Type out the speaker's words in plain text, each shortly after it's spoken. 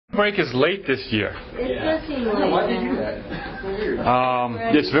break is late this year. It does seem late. Why do you do that? It's so weird.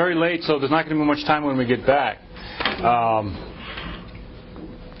 It's very late, so there's not going to be much time when we get back.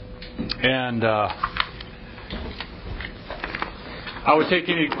 I would take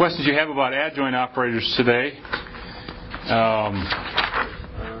any questions you have about adjoint operators today,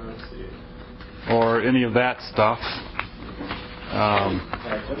 or any of that stuff.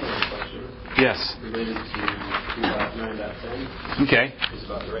 Yes. Related to 2.9.10. Okay. It's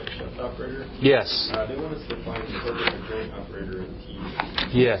about the right shift operator. Yes. They want us to find the corporate adjoint operator in T.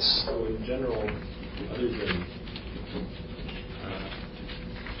 Yes. So in general, other than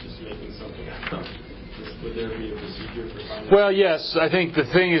just making something up, would there be a procedure for finding? Well, yes. I think the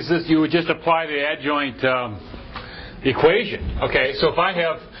thing is this: you would just apply the adjoint equation. Okay. So if I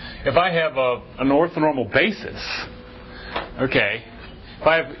have an orthonormal basis, okay. If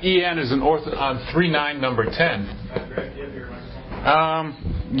I have En as an on 3,9 number 10.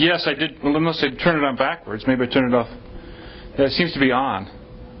 Yes, I did. Well, unless I turned it on backwards. Maybe I turned it off. Yeah, it seems to be on.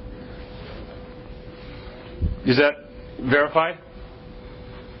 Is that verified?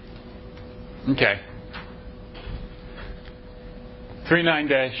 Okay.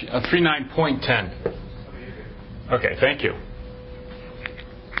 39.10. Okay, thank you.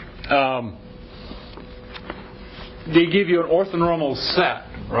 They give you an orthonormal set,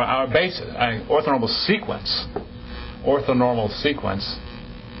 or basis, orthonormal sequence. Orthonormal sequence.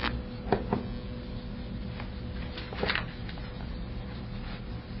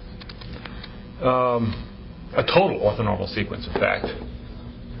 A total orthonormal sequence, in fact.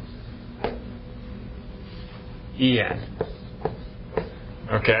 En.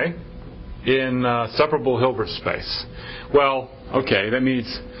 Okay? In separable Hilbert space. Well, okay, that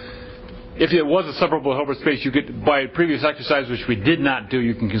means if it was a separable Hilbert space, you could, by a previous exercise, which we did not do,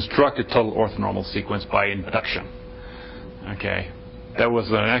 you can construct a total orthonormal sequence by induction. Okay, that was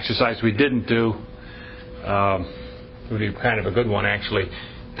an exercise we didn't do. It would be kind of a good one, actually,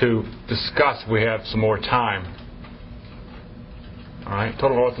 to discuss if we have some more time. All right,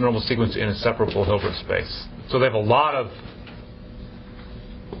 total orthonormal sequence in a separable Hilbert space. So they have a lot of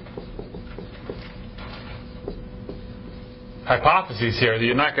hypotheses here that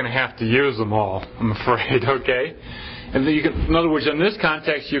you're not going to have to use them all, I'm afraid, okay? And then you can, in other words, in this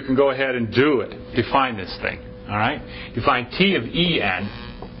context, you can go ahead and do it. Define this thing, all right? You find T of En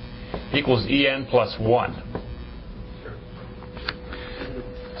equals En plus 1.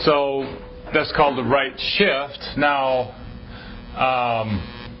 So that's called the right shift. Now,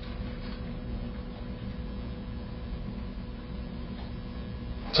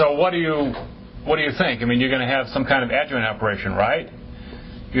 so what do you think? I mean, you're going to have some kind of adjoint operation, right?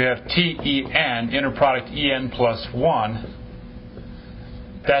 You have T-En, inner product En plus 1.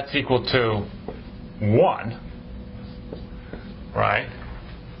 That's equal to 1. Right?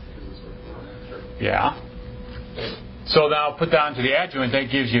 Yeah. So now put down to the adjoint, that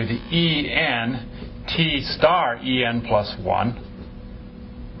gives you the En T star En plus 1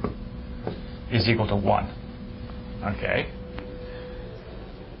 is equal to 1. Okay.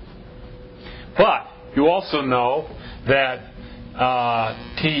 But you also know that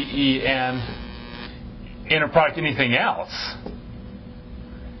T-En inner product anything else,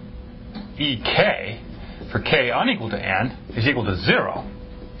 EK, for K unequal to N, is equal to 0.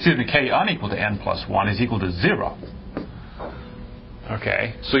 Excuse me, K unequal to N plus 1 is equal to 0.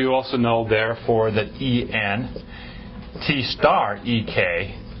 Okay, so you also know, therefore, that En T star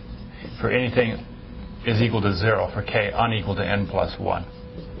EK for anything is equal to 0 for K unequal to N plus 1.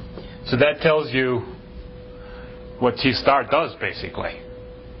 So that tells you what T star does, basically.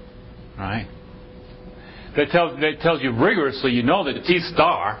 Right? That tells you rigorously, you know that T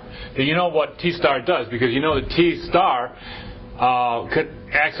star, that you know what T star does, because you know that T star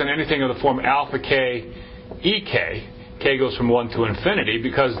acts on anything of the form alpha K EK. K goes from 1 to infinity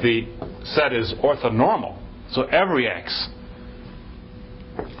because the set is orthonormal. So every x,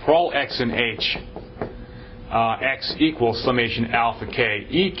 for all x in H, x equals summation alpha K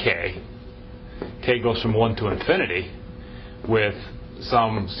EK. K goes from 1 to infinity with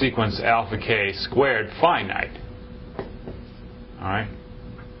some sequence alpha K squared finite. Alright?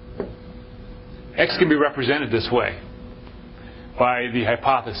 X can be represented this way by the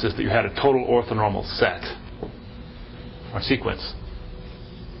hypothesis that you had a total orthonormal set or sequence.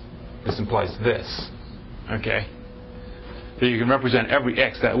 This implies this. Okay? So you can represent every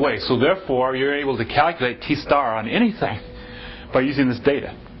x that way. So therefore, you're able to calculate T star on anything by using this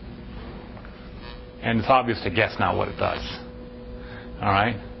data. And it's obvious to guess now what it does. All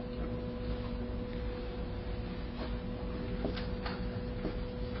right?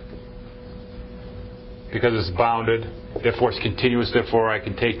 because it's bounded, therefore it's continuous, therefore I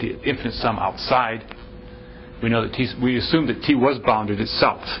can take the infinite sum outside. We know that we assume that t was bounded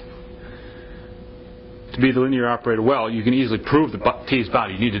itself. To be the linear operator well, you can easily prove that t is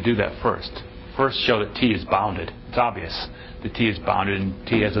bounded. You need to do that first. First show that t is bounded. It's obvious that t is bounded and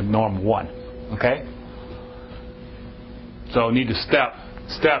t has a norm 1. Okay? So need to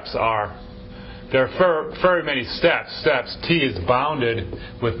steps are, there are very many steps. T is bounded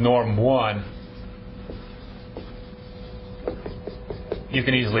with norm 1. You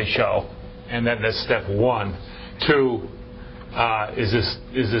can easily show. And then that's step 1. 2 is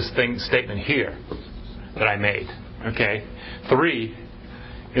this statement here that I made. Okay? 3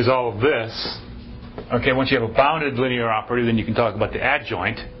 is all of this. Okay, once you have a bounded linear operator, then you can talk about the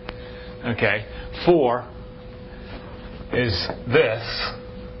adjoint. Okay? 4 is this.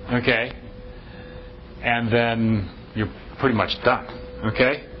 Okay? And then you're pretty much done.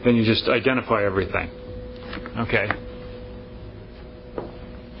 Okay? Then you just identify everything. Okay?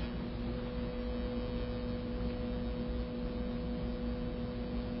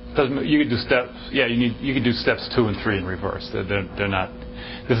 You could do steps. Yeah, you could do steps 2 and 3 in reverse. They're not.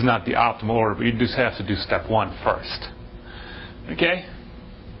 This is not the optimal order, but you just have to do step 1 first. Okay.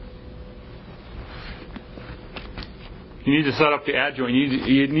 You need to set up the adjoint.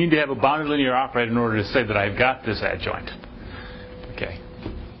 You need to have a bounded linear operator in order to say that I've got this adjoint. Okay.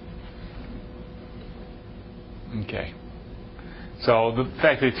 Okay. So the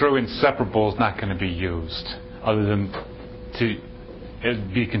fact that they throw in separable is not going to be used, other than to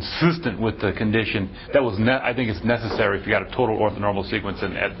be consistent with the condition that was. I think it's necessary if you got a total orthonormal sequence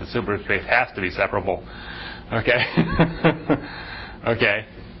and the Hilbert space has to be separable. Okay. Okay.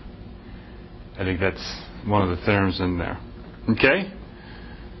 I think that's one of the theorems in there. Okay.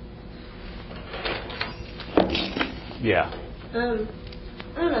 Yeah. I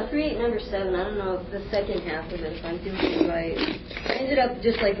don't know, 3, 8, number 7, I don't know if the second half of it, if I'm doing it right. I ended up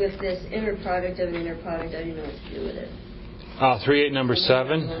just like with this inner product of an inner product, I didn't know what to do with it. 3, 8, number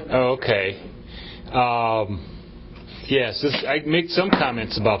 7? Oh, okay. Yes, I make some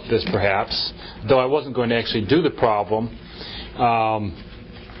comments about this perhaps, though I wasn't going to actually do the problem.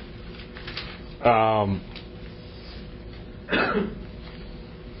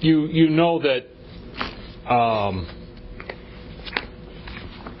 You know that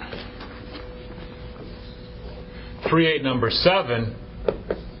three, 8, number 7,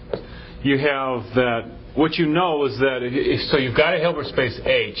 you have that. What you know is that so you've got a Hilbert space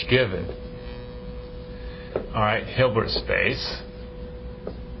H given. All right, Hilbert space.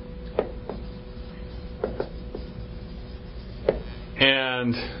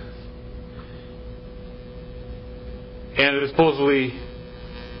 And it is supposedly,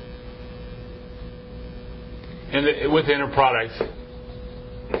 with the inner product,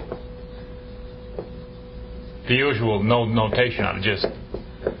 the usual notation on it, just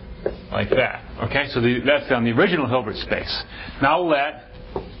like that. Okay, so that's on the original Hilbert space. Now let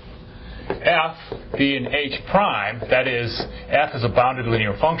F be an H prime, that is, F is a bounded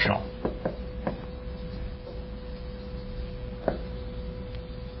linear functional.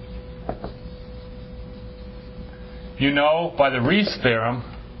 You know by the Rees theorem,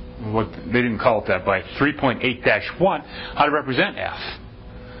 what they didn't call it that, by 3.8-1, how to represent F.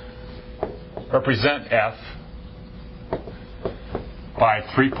 Represent F by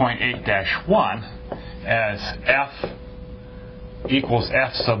 3.8-1 as F equals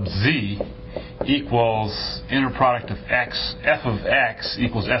F sub Z equals inner product of X, F of X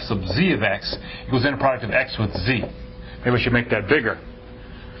equals F sub Z of X equals inner product of X with Z. Maybe we should make that bigger.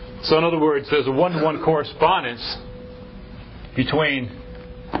 So in other words, there's a one-to-one correspondence between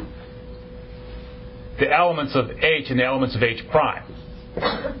the elements of H and the elements of H prime.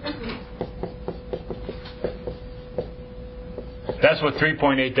 That's what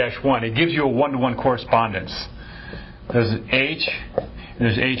 3.8-1. It gives you a one-to-one correspondence. There's H, and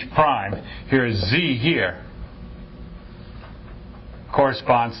there's H prime. Here is Z here.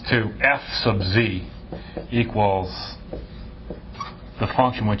 Corresponds to F sub Z equals the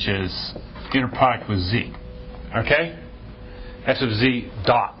function which is inner product with Z. Okay? F sub Z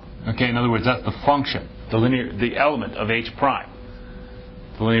dot. Okay, in other words, that's the function, the element of H prime,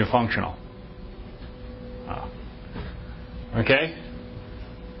 the linear functional. Okay?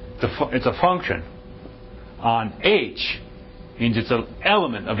 It's a function on H, means it's an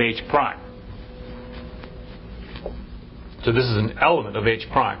element of H prime. So this is an element of H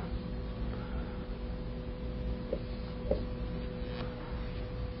prime.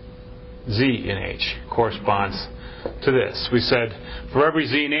 Z in H corresponds to this. We said for every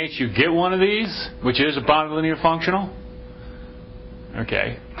Z in H you get one of these, which is a bounded linear functional.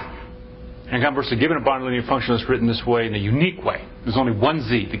 Okay. And conversely, given a bounded linear functional is written this way in a unique way. There's only one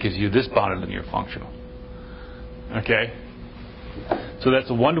z that gives you this bounded linear functional. Okay? So that's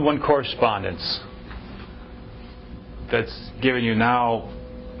a one-to-one correspondence that's given you now.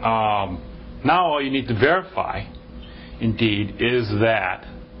 Now all you need to verify, indeed, is that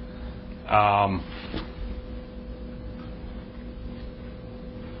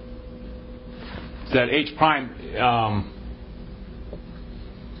that H prime,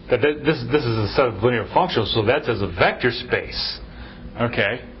 this is a set of linear functionals, so that's as a vector space.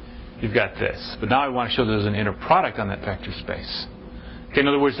 Okay, you've got this. But now I want to show that there's an inner product on that vector space. Okay, in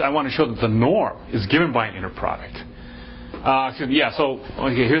other words, I want to show that the norm is given by an inner product. Okay,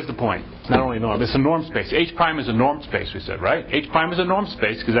 here's the point. It's not only a norm, it's a norm space. H prime is a norm space, we said, right? H prime is a norm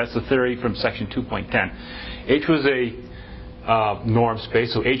space because that's the theory from section 2.10. H was a norm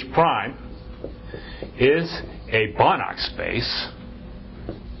space, so H prime is a Banach space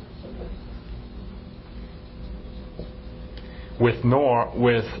with norm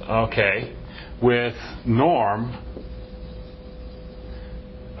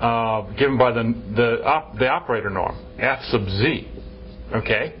given by the operator norm, F sub z,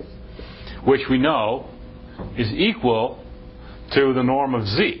 okay, which we know is equal to the norm of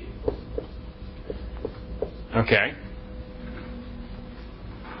z, okay,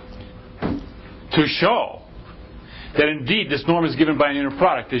 to show that indeed this norm is given by an inner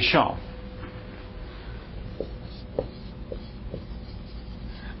product is shown.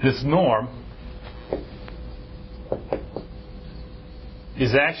 This norm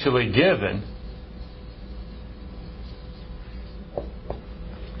is actually given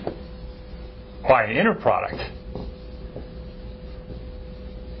by an inner product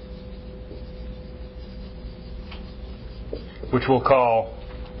which we'll call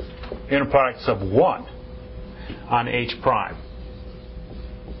inner product sub 1 on H prime.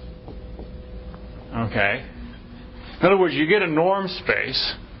 Okay? In other words, you get a norm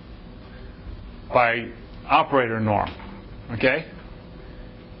space by operator norm. Okay?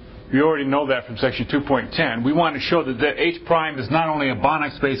 You already know that from section 2.10. We want to show that the H prime is not only a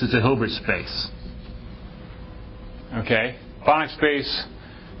Banach space, it's a Hilbert space. Okay? Banach space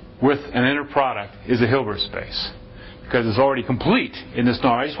with an inner product is a Hilbert space because it's already complete in this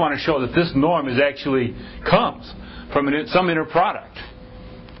norm. I just want to show that this norm is actually comes from some inner product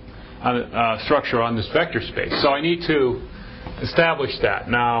structure on this vector space. So I need to establish that.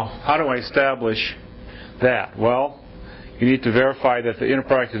 Now, how do I establish that? Well, you need to verify that the inner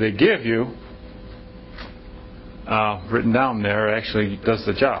product that they give you, written down there, actually does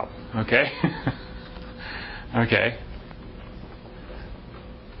the job. Okay? Okay.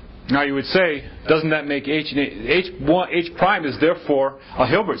 Now you would say, doesn't that make H prime is therefore a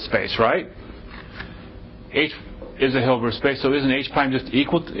Hilbert space, right? H is a Hilbert space, so isn't H prime just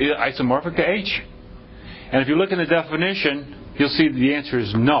equal to, isomorphic to H? And if you look in the definition, you'll see the answer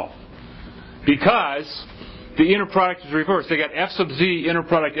is no. Because the inner product is reversed. They got F sub z, inner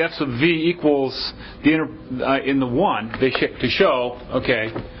product F sub v equals the inner, in the 1, to show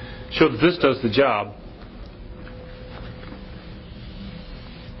that this does the job.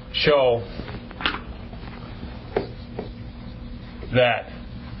 Show that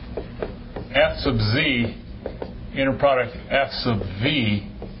F sub z, inner product F sub v,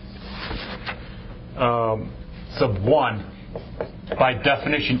 sub 1, by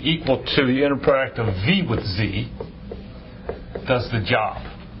definition equal to the inner product of v with z, does the job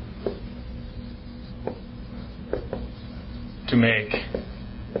to make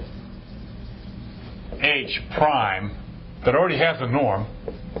H prime that already has a norm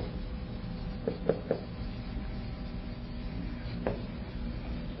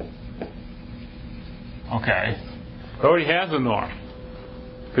it already has a norm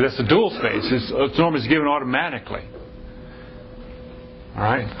because that's a dual space. Its norm is given automatically. All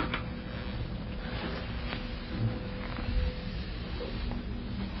right.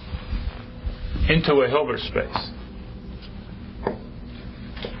 Into a Hilbert space.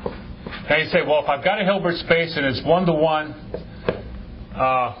 Now you say, well, if I've got a Hilbert space and it's 1-to-1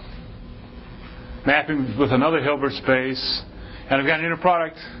 mapping with another Hilbert space, and I've got an inner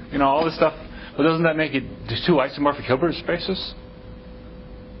product, all this stuff, well, doesn't that make it just two isomorphic Hilbert spaces?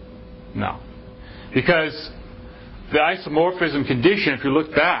 No. Because the isomorphism condition, if you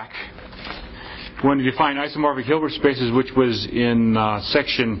look back, when you define isomorphic Hilbert spaces, which was in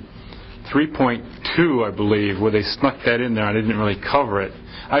section 3.2, I believe, where they snuck that in there, I didn't really cover it.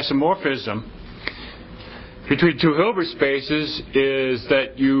 Isomorphism between two Hilbert spaces is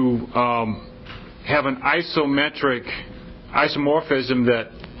that you have an isomorphism that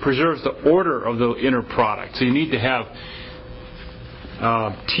preserves the order of the inner product. So you need to have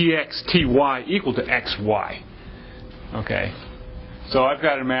tx, ty equal to xy. Okay. So I've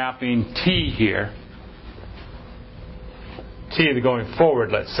got a mapping T here. T going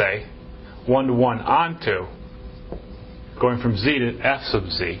forward, let's say, 1 to 1 onto, going from z to f sub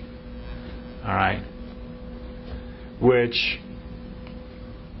z. All right. Which,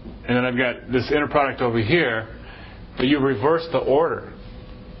 and then I've got this inner product over here, but you reverse the order.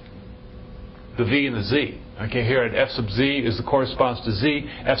 The v and the z. Okay, here at f sub z corresponds to z,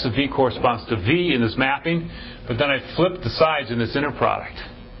 f sub v corresponds to v in this mapping, but then I flip the sides in this inner product.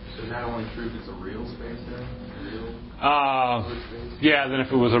 So that only true if it's a real space then? Yeah, then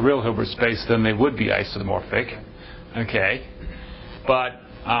if it was a real Hilbert space, then they would be isomorphic. Okay, but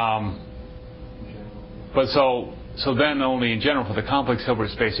so then only in general for the complex Hilbert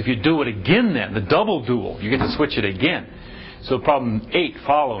space. If you do it again, then the double dual, you get to switch it again. So problem 8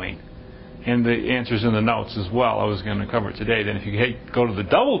 following. And the answers in the notes as well. I was going to cover it today. Then if you go to the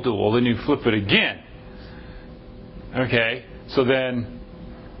double dual, then you flip it again. Okay, so then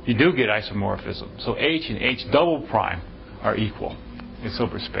you do get isomorphism. So H and H double prime are equal in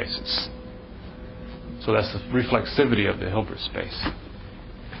Hilbert spaces. So that's the reflexivity of the Hilbert space.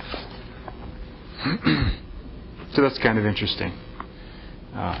 So that's kind of interesting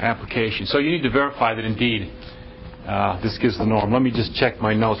application. So you need to verify that indeed this gives the norm. Let me just check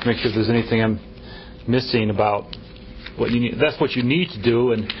my notes, make sure there's anything I'm missing about what you need. That's what you need to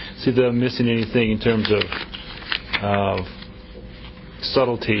do, and see that I'm missing anything in terms of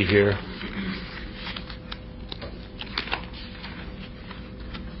subtlety here.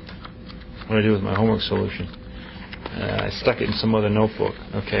 What do I do with my homework solution? I stuck it in some other notebook.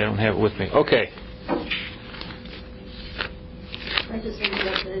 Okay, I don't have it with me. Okay. I just ended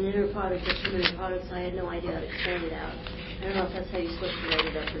up with an inner product of two inner products, and I had no idea how to expand it out. I don't know if that's how you're supposed to write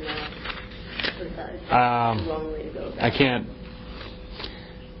it up or not. But that's the wrong way to go about it. I can't.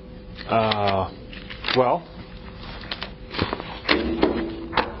 Well,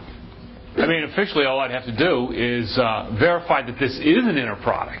 I mean, officially, all I'd have to do is verify that this is an inner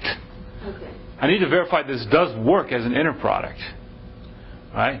product. Okay. I need to verify this does work as an inner product,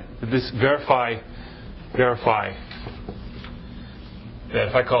 right? This verify that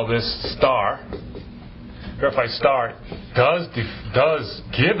if I call this star, verify star does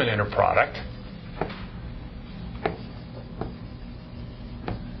give an inner product.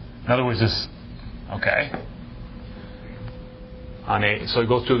 In other words, this, okay. So it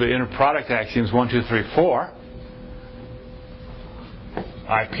goes through the inner product axioms 1, 2, 3, 4.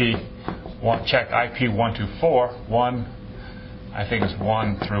 Check IP 1 to 4. 1, I think it's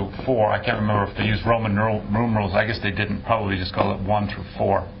 1 through 4. I can't remember if they used Roman numerals. I guess they didn't. Probably just call it 1 through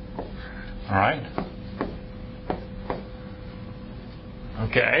 4. All right.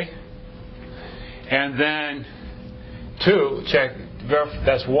 Okay. And then 2, check.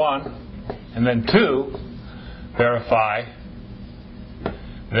 That's 1, and then 2. Verify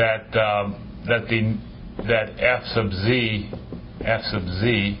that f sub z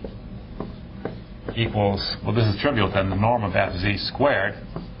equals, well, this is trivial then, the norm of fz squared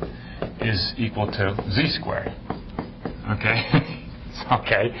is equal to z squared. Okay?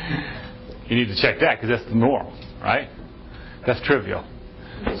 Okay. You need to check that because that's the norm, right? That's trivial.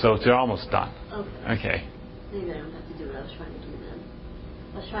 So they're almost done. Okay. Maybe I don't have to do what I was trying to do then.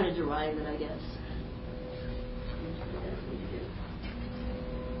 I was trying to derive it, I guess.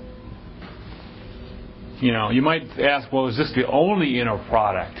 You know, you might ask, well, is this the only inner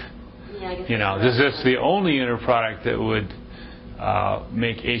product? Yeah, I guess Is this the only inner product that would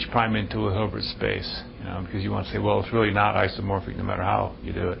make H prime into a Hilbert space? Because you want to say, well, it's really not isomorphic no matter how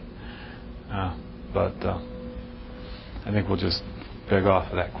you do it. But I think we'll just beg off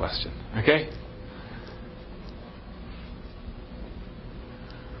of that question. Okay?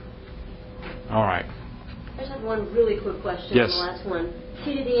 All right. I just have one really quick question. Yes. The last one.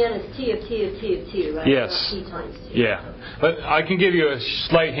 T to the n is T of T of T of T, right? Yes. Not T times T. Yeah. But I can give you a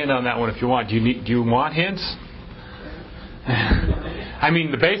slight hint on that one if you want. Do you want hints? I mean,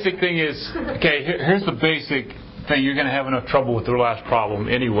 the basic thing is, okay, here's the basic thing. You're going to have enough trouble with the last problem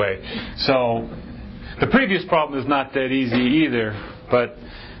anyway. So the previous problem is not that easy either, but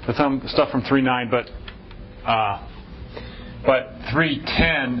some stuff from 3.9, but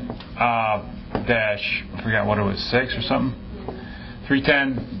 310 dash, I forgot what it was, 6 or something.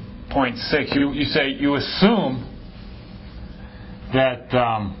 310.6. You say you assume that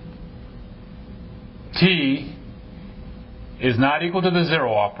T is not equal to the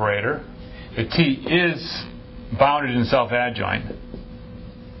zero operator. That T is bounded in self-adjoint.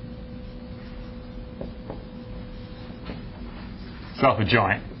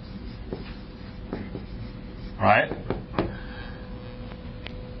 Self-adjoint. Right?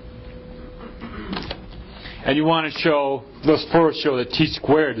 And you want to show, let's first show that t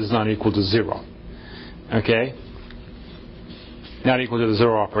squared is not equal to 0. Okay? Not equal to the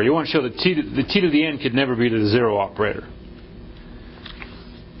 0 operator. You want to show that t to the n could never be the 0 operator.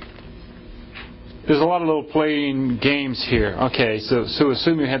 There's a lot of little playing games here. Okay, so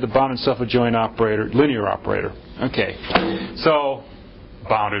assume you had the bounded self-adjoint operator, linear operator. Okay, so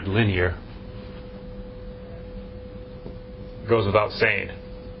bounded linear goes without saying.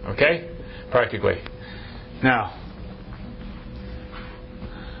 Okay, practically. Now,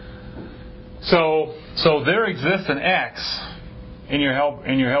 so there exists an x in your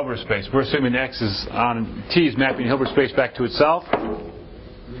Hilbert space. We're assuming x is on t is mapping Hilbert space back to itself.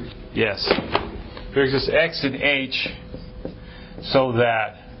 Yes. There exists x in H so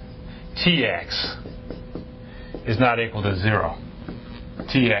that Tx is not equal to 0.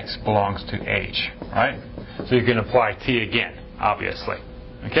 Tx belongs to H, right? So you can apply T again, obviously.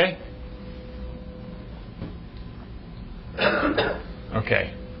 Okay?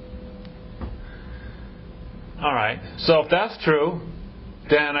 Okay. Alright, so if that's true,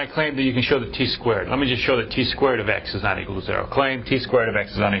 then I claim that you can show that T squared. Let me just show that T squared of x is not equal to 0. Claim T squared of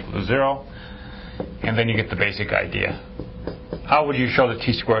x is not equal to 0. And then you get the basic idea. How would you show that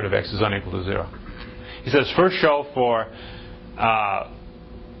t squared of x is unequal to 0? He says first show for that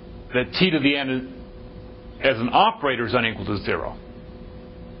t to the n as an operator is unequal to 0.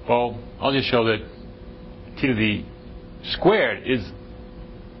 Well, I'll just show that t to the squared is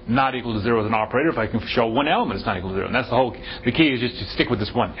not equal to 0 as an operator if I can show one element is not equal to 0. And that's the key is just to stick with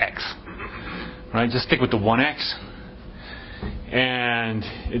this one x. Right? Just stick with the one x. And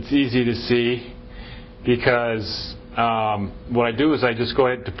it's easy to see because what I do is I just go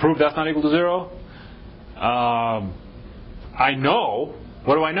ahead to prove that's not equal to 0. I know,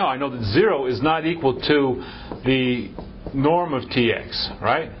 what do I know? I know that 0 is not equal to the norm of Tx,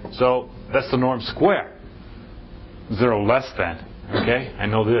 right? So that's the norm square. 0 less than, okay? I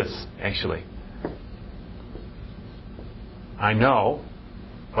know this, actually. I know,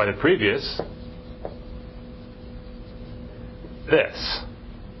 by the previous, this,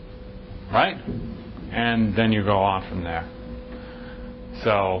 right? And then you go on from there.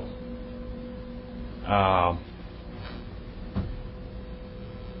 So, now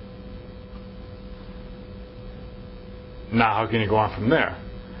how can you go on from there?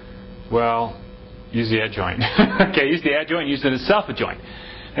 Well, use the adjoint. Okay, use the adjoint, use it as self-adjoint.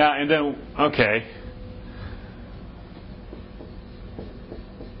 Now, and then, okay.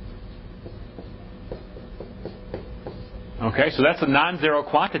 Okay, so that's a non-zero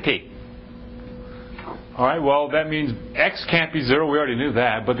quantity. All right, well, that means x can't be 0. We already knew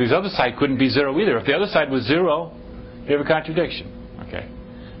that. But this other side couldn't be 0 either. If the other side was 0, you have a contradiction. Okay,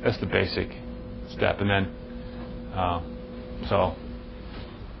 that's the basic step. And then,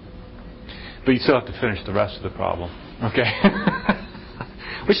 but you still have to finish the rest of the problem. Okay,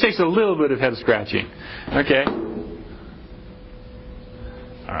 which takes a little bit of head scratching. Okay,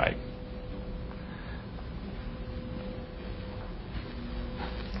 all right.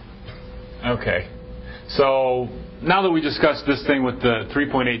 Okay, so now that we discussed this thing with the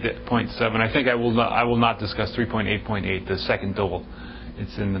 3.8.7, I think I will not discuss 3.8.8, the second dual.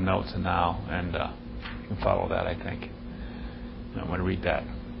 It's in the notes now, and you can follow that, I think. I'm going to read that.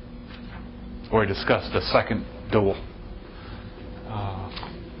 Or discuss the second dual.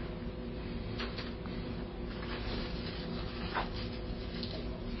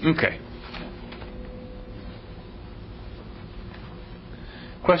 Okay.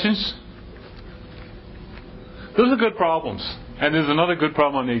 Questions? Those are good problems. And there's another good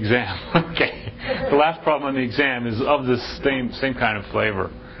problem on the exam. Okay. The last problem on the exam is of this same kind of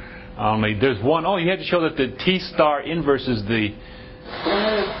flavor. Only there's one, you had to show that the T star inverse is the...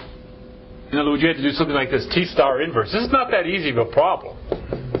 In other words, you had to do something like this, T star inverse. This is not that easy of a problem.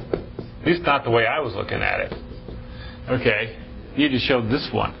 At least not the way I was looking at it. Okay. You had to show this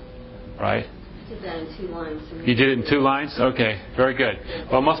one, right? I did that in 2 lines. You did it in 2 lines? Okay. Very good.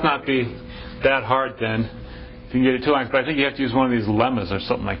 Well, it must not be that hard then. You can get it 2 lines, but I think you have to use one of these lemmas or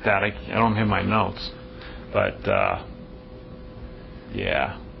something like that. I don't have my notes. But,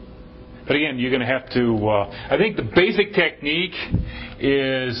 yeah. But again, you're going to have to... I think the basic technique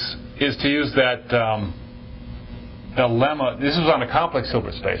is to use that the lemma. This was on a complex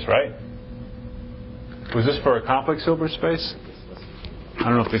Hilbert space, right? Was this for a complex Hilbert space? I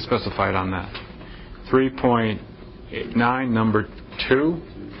don't know if they specified on that. 3.9, number 2.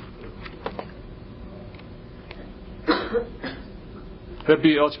 That'd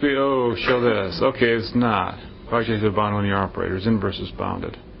be LHB. Show this. Okay, it's not. Project of bound linear operators. Inverse is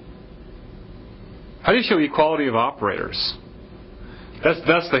bounded. How do you show equality of operators?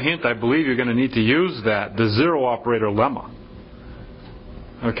 That's the hint. I believe you're going to need to use the zero operator lemma.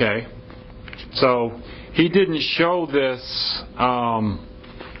 Okay. So he didn't show this.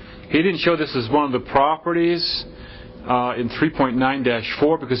 He didn't show this as one of the properties in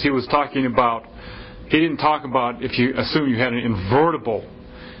 3.9-4 because he was talking about. He didn't talk about if you assume you had an invertible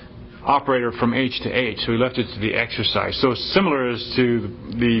operator from H to H, so he left it to the exercise. So it's similar as to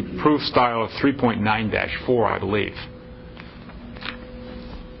the proof style of 3.9-4, I believe.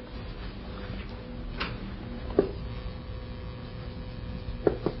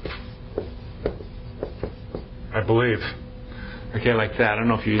 I believe. Okay, like that. I don't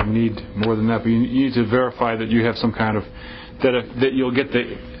know if you need more than that, but you need to verify that you have some kind of that you'll get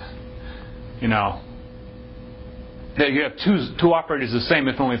the, that you have two operators the same,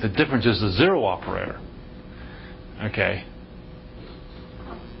 if only if the difference is the zero operator. Okay.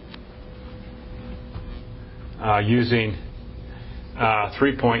 Using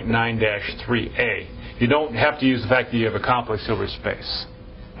 3.9-3a. You don't have to use the fact that you have a complex Hilbert space.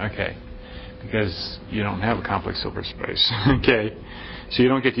 Okay. Because you don't have a complex Hilbert space. Okay. So you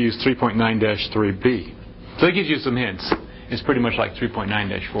don't get to use 3.9-3b. So that gives you some hints. It's pretty much like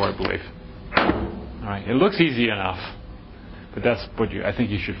 3.9-4, I believe. All right. It looks easy enough, but that's what I think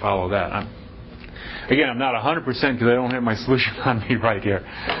you should follow that. I'm not 100% because I don't have my solution on me right here.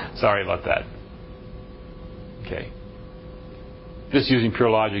 Sorry about that. Okay. Just using pure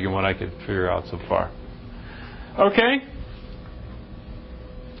logic and what I could figure out so far. Okay.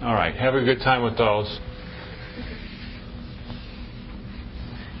 All right. Have a good time with those.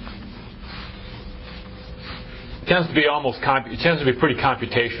 It tends to be pretty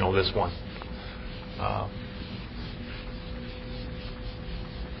computational, this one.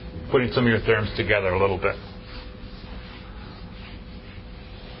 Putting some of your theorems together a little bit.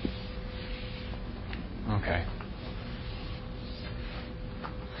 Okay.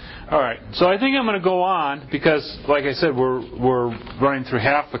 All right. So I think I'm going to go on because, like I said, we're running through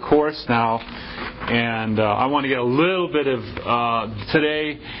half the course now, and I want to get a little bit of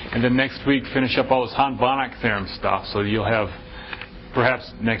today, and then next week finish up all this Hahn-Banach theorem stuff. So you'll have,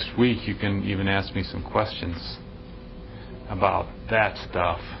 perhaps next week, you can even ask me some questions about that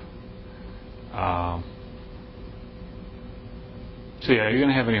stuff. So yeah, are you going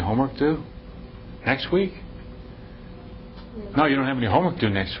to have any homework due next week? No, you don't have any homework due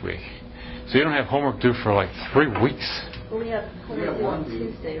next week. So you don't have homework due for like 3 weeks. Well, we have homework due on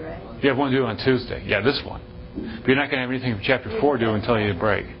Tuesday, right? You have one due on Tuesday. Yeah, this one. But you're not going to have anything from Chapter 4 due until you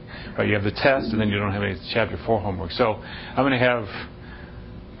break. Right? You have the test, and then you don't have any Chapter 4 homework. So I'm going to have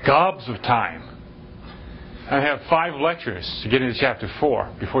gobs of time. I have 5 lectures to get into Chapter 4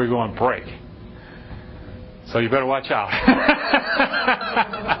 before you go on break. So you better watch out.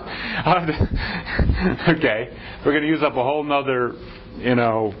 Okay. We're going to use up a whole nother,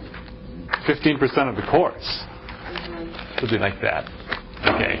 15% of the course. Something like that.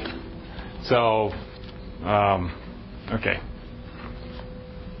 Okay. So, okay.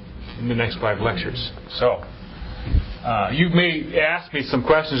 In the next 5 lectures. So, you may ask me some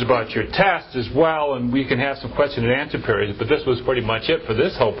questions about your test as well, and we can have some question and answer periods, but this was pretty much it for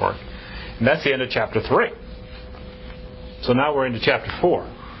this homework. And that's the end of Chapter 3. So now we're into Chapter 4.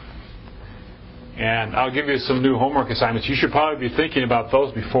 And I'll give you some new homework assignments. You should probably be thinking about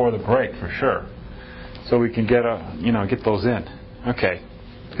those before the break for sure. So we can get those in. Okay.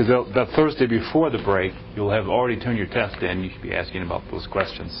 Because that Thursday before the break, you'll have already turned your test in. You should be asking about those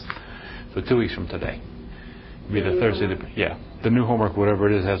questions. So 2 weeks from today. It'll be the Thursday. The new homework, whatever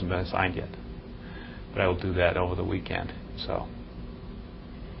it is, hasn't been assigned yet. But I will do that over the weekend. So.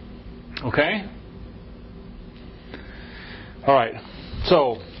 Okay? All right.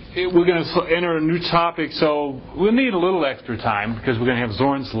 So we're going to enter a new topic. So we'll need a little extra time because we're going to have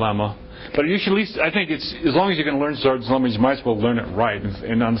Zorn's lemma. But you should at least, I think it's, as long as you're going to learn Zorn's lemma, you might as well learn it right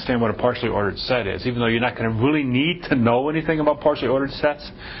and understand what a partially ordered set is, even though you're not going to really need to know anything about partially ordered sets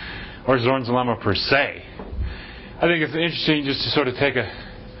or Zorn's lemma per se. I think it's interesting just to sort of take a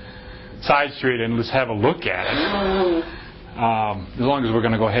side street and let's have a look at it, as long as we're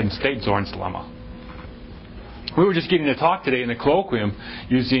going to go ahead and state Zorn's lemma. We were just getting to talk today in the colloquium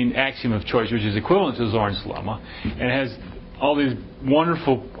using axiom of choice, which is equivalent to Zorn's lemma, and it has all these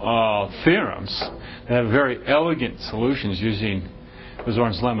wonderful theorems that have very elegant solutions using the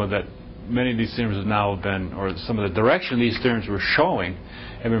Zorn's lemma that many of these theorems have now been, or some of the direction these theorems were showing,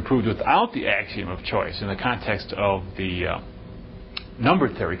 have been proved without the axiom of choice in the context of the number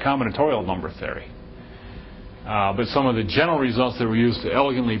theory, combinatorial number theory. But some of the general results that were used to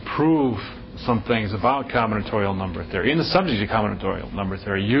elegantly prove some things about combinatorial number theory, in the subject of combinatorial number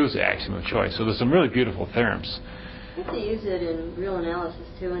theory, use the axiom of choice. So there's some really beautiful theorems I have to use it in real analysis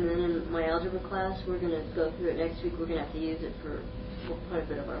too, and then in my algebra class, we're going to go through it next week. We're going to have to use it for quite a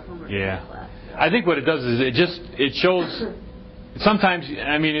bit of our homework in that class. I think what it does is it shows. Sometimes,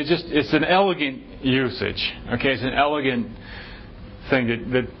 I mean, it's an elegant usage. Okay, it's an elegant thing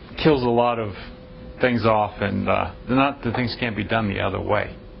that kills a lot of things off, and not that things can't be done the other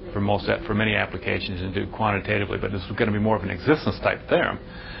way for many applications and do quantitatively, but this is going to be more of an existence type theorem.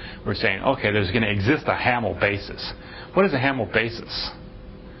 We're saying, okay, there's going to exist a Hamel basis. What is a Hamel basis?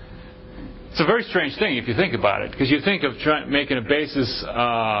 It's a very strange thing if you think about it, because you think of making a basis.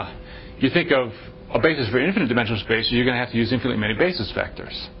 You think of a basis for infinite dimensional space, you're going to have to use infinitely many basis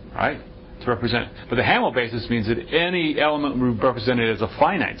vectors, right, to represent. But the Hamel basis means that any element will be represented as a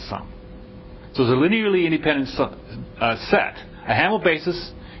finite sum. So it's a linearly independent set. A Hamel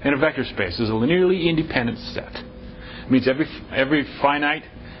basis in a vector space is a linearly independent set. It means every finite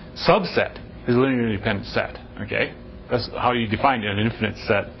subset is a linearly independent set. Okay, that's how you define an infinite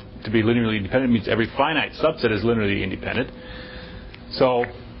set to be linearly independent. It means every finite subset is linearly independent. So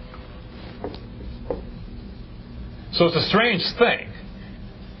it's a strange thing.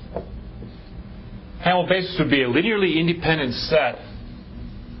 Hamel basis would be a linearly independent set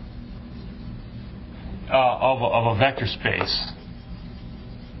of a vector space.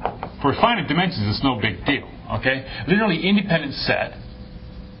 For finite dimensions, it's no big deal. Okay, linearly independent set.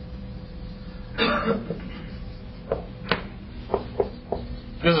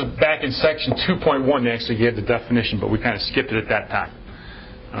 This is back in section 2.1. They actually gave the definition, but we kind of skipped it at that time.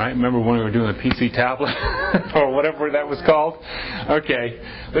 All right, remember when we were doing the PC tablet or whatever that was called? Okay,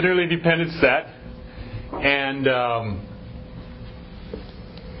 linearly independent set, and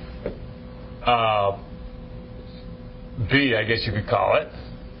B, I guess you could call it,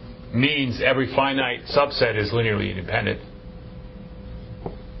 means every finite subset is linearly independent.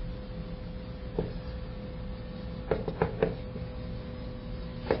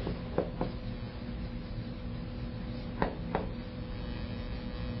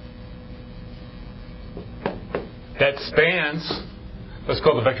 That spans, let's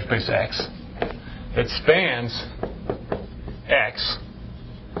call the vector space X, that spans X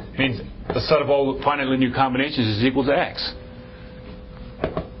means the set of all finite linear combinations is equal to X.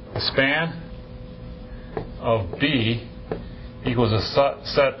 The span of B equals a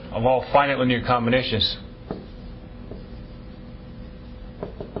set of all finite linear combinations.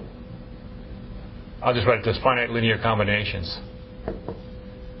 I'll just write it as finite linear combinations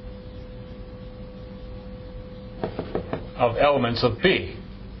of elements of B.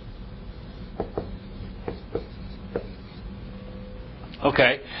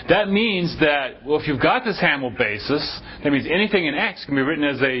 Okay, that means that, well, if you've got this Hamel basis, that means anything in X can be written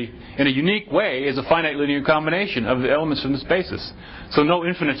as in a unique way as a finite linear combination of the elements from this basis. So no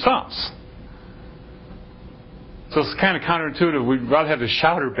infinite sums. So it's kind of counterintuitive. We'd rather have the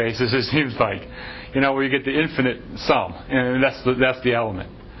Schauder basis, it seems like, where you get the infinite sum, and that's the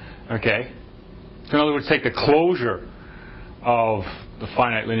element. Okay? So in other words, take the closure of the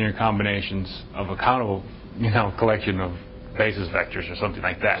finite linear combinations of a countable, collection of basis vectors or something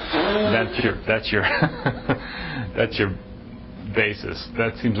like that. That's your that's your basis.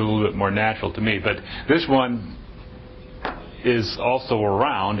 That seems a little bit more natural to me. But this one is also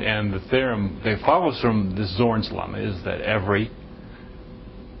around, and the theorem that follows from this Zorn's lemma is that every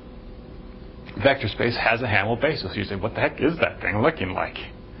vector space has a Hamel basis. You say, what the heck is that thing looking like?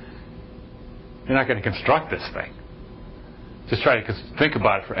 You're not going to construct this thing. Just try to think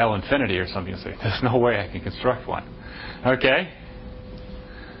about it for L infinity or something and say, there's no way I can construct one. Okay?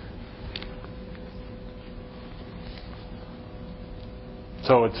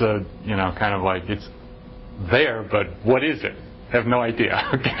 So it's kind of like it's there, but what is it? I have no idea.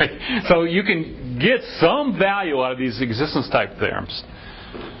 Okay? So you can get some value out of these existence type theorems,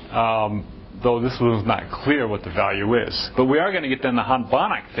 though this one's not clear what the value is. But we are going to get then the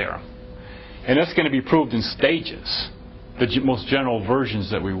Hahn-Banach theorem. And that's going to be proved in stages, the most general versions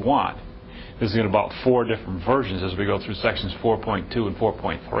that we want. There's going to be about 4 different versions as we go through sections 4.2 and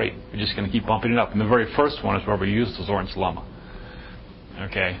 4.3. We're just going to keep bumping it up. And the very first one is where we use the Zorn's lemma.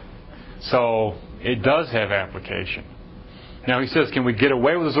 Okay? So it does have application. Now he says, can we get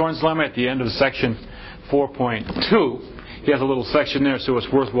away with the Zorn's lemma at the end of section 4.2? He has a little section there, so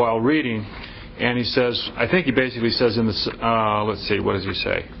it's worthwhile reading. And he says, I think he basically says in this, let's see, what does he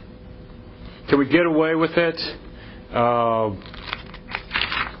say? Can we get away with it?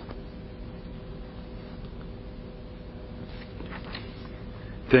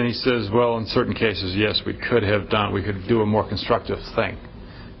 Then he says, well, in certain cases, yes, we could do a more constructive thing.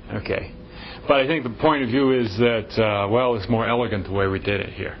 Okay. But I think the point of view is that, it's more elegant the way we did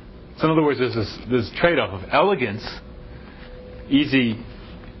it here. So in other words, there's this trade-off of elegance, easy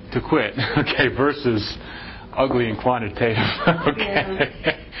to quit, okay, versus ugly and quantitative.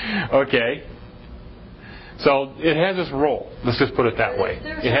 Okay. Okay. So it has this role. Let's just put it that way.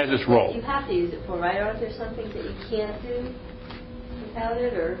 It has this role. You have to use it for, right? Aren't there some things that you can't do without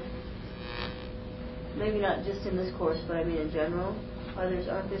it, or maybe not just in this course, but I mean in general? Aren't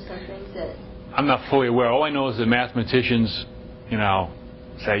there some things that... I'm not fully aware. All I know is that mathematicians,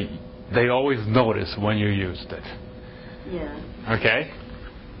 say they always notice when you used it. Yeah. Okay?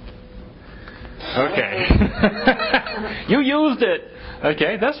 Okay. You used it.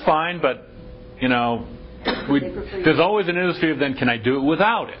 Okay, that's fine, but, there's always an industry of then, can I do it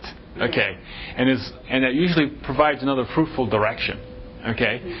without it? Okay. And that usually provides another fruitful direction.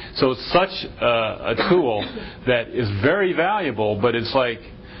 Okay? So it's such a tool that is very valuable, but it's like,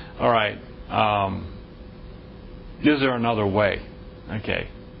 all right, is there another way? Okay.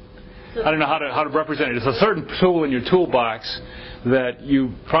 I don't know how to represent it. It's a certain tool in your toolbox that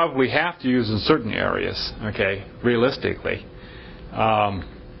you probably have to use in certain areas, okay, realistically.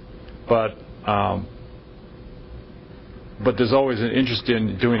 But there's always an interest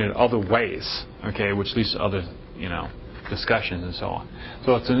in doing it other ways, okay, which leads to other, discussions and so on.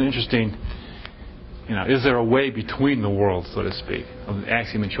 So it's an interesting, is there a way between the worlds, so to speak, of the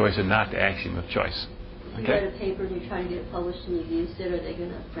axiom of choice and not the axiom of choice? If you write a paper and you're trying to get it published and you've used it, are they going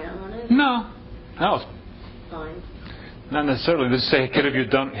to frown on it? No. It's Fine. not necessarily. Just say, could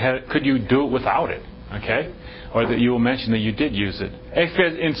you do it without it? Okay? Or that you will mention that you did use it.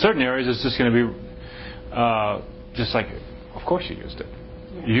 In certain areas, it's just going to be just like, of course you used it.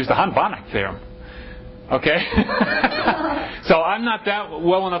 Yeah. You used the Hahn-Banach theorem. Okay? So I'm not that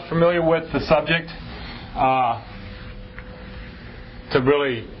well enough familiar with the subject to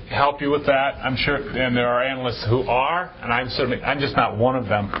really help you with that. I'm sure, and there are analysts who are, and I'm just not one of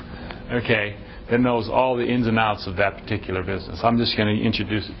them, okay, that knows all the ins and outs of that particular business. I'm just going to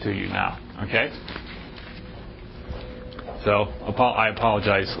introduce it to you now, okay? So I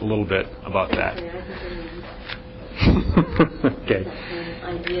apologize a little bit about that. Okay.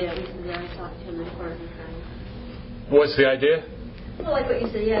 What's the idea? Well, like what you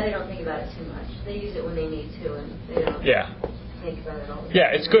said, they don't think about it too much. They use it when they need to, and they don't think about it all the time.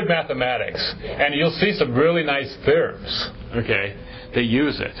 Yeah, it's good mathematics. Yeah. And you'll see some really nice theorems, okay, that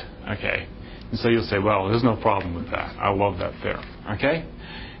use it, okay. And so you'll say, well, there's no problem with that. I love that theorem, okay.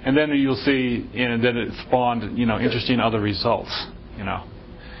 And then you'll see, that it spawned, interesting other results,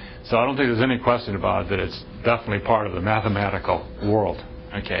 So I don't think there's any question about it that it's definitely part of the mathematical world,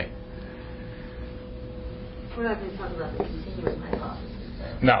 okay. We're not going to talk about the continuous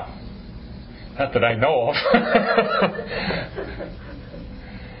hypothesis. No. Not that I know of.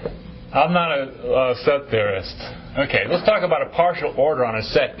 I'm not a set theorist. Okay, let's talk about a partial order on a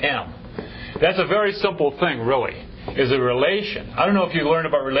set M. That's a very simple thing, really. Is a relation. I don't know if you learned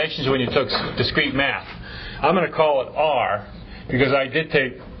about relations when you took discrete math. I'm going to call it R because I did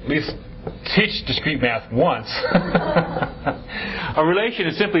at least teach discrete math once. A relation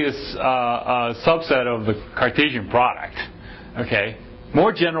is simply a subset of the Cartesian product. Okay?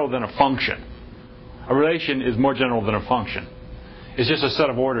 More general than a function. A relation is more general than a function. It's just a set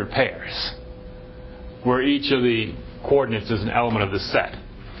of ordered pairs where each of the coordinates is an element of the set.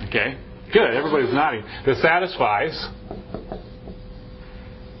 Okay? Good. Everybody's nodding. That satisfies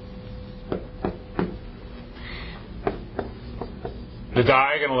the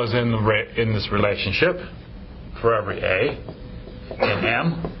diagonal is in this relationship for every A in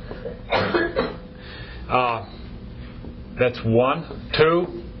M. That's 1. 2.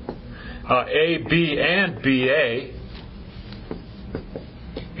 A, B, and BA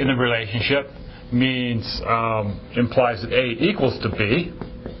in the relationship implies that A equals to B.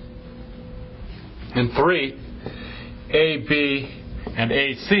 And 3, A, B, and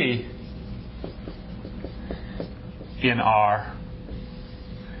AC in R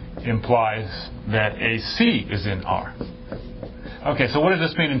implies that AC is in R. Okay, so what does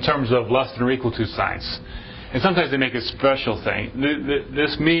this mean in terms of less than or equal to signs? And sometimes they make a special thing.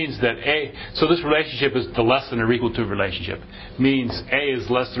 This means that so this relationship is the less than or equal to relationship. Means A is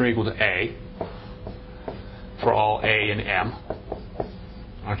less than or equal to A for all A and M.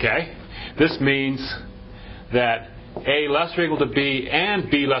 Okay? This means that A less than or equal to B and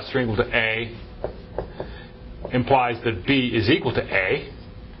B less than or equal to A implies that B is equal to A.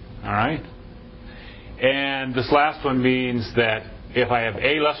 Alright? And this last one means that if I have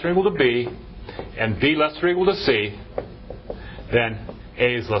A less than or equal to B and B less than or equal to C, then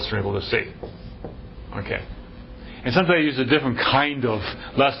A is less than or equal to C. Okay. And sometimes I use a different kind of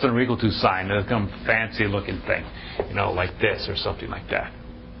less than or equal to sign, some fancy looking thing, like this or something like that.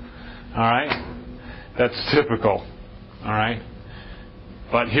 All right? That's typical. All right?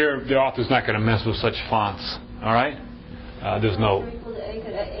 But here, the author's not going to mess with such fonts. All right? There's no... Equal to A,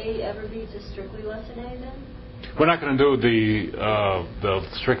 could A ever be just strictly less than A then? We're not going to do the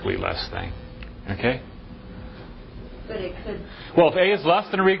strictly less thing. Okay? But it could... Well, if A is less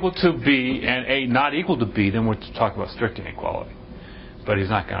than or equal to B and A not equal to B, then we're talking about strict inequality. But he's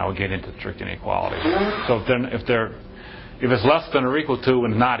not going to get into strict inequality. So if it's less than or equal to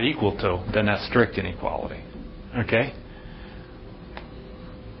and not equal to, then that's strict inequality. Okay?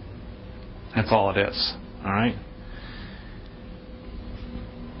 That's all it is. All right?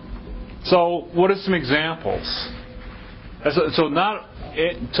 So, what are some examples?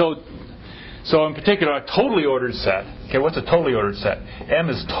 So in particular, a totally ordered set. Okay, what's a totally ordered set? M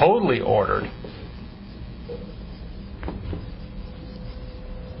is totally ordered.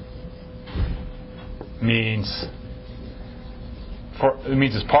 Means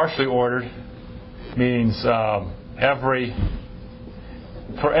it's partially ordered. Means for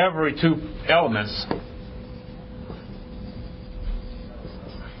every two elements,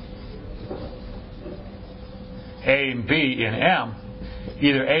 A and B in M,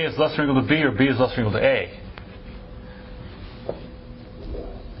 either A is less than or equal to B or B is less than or equal to A.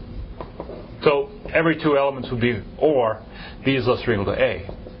 So every two elements would be or B is less than or equal to A.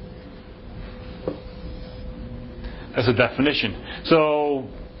 That's a definition. So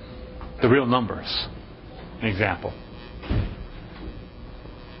the real numbers, an example.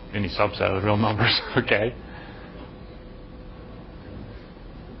 Any subset of the real numbers, okay?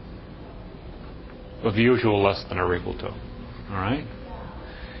 With the usual less than or equal to. All right?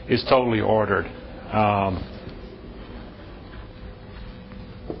 Is totally ordered.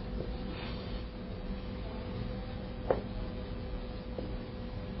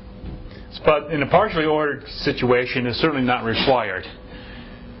 But in a partially ordered situation, it's certainly not required.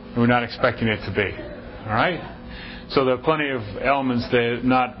 We're not expecting it to be. All right? So there are plenty of elements that are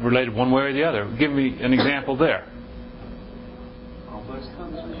not related one way or the other. Give me an example there. Complex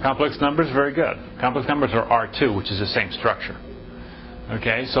numbers. Complex numbers, very good. Complex numbers are R2, which is the same structure.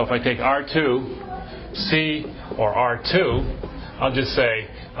 Okay, so if I take R2, C, or R2, I'll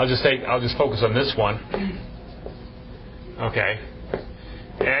just focus on this one. Okay.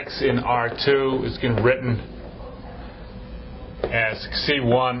 X in R2 is getting written as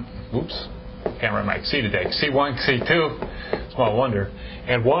C1. Oops. Can't write my C today. C1, C2, small wonder.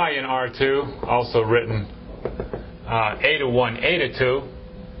 And Y in R2, also written A to 1, A to 2.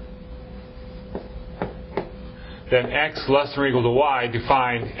 Then X less than or equal to Y,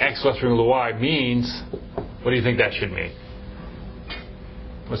 define X less than or equal to Y means, what do you think that should mean?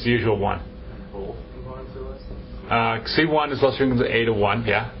 What's the usual one? Both components are less than. C1 is less than or equal to A to 1,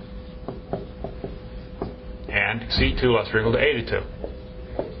 yeah. And C2 less than or equal to A to 2.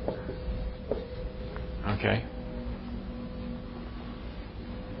 Okay.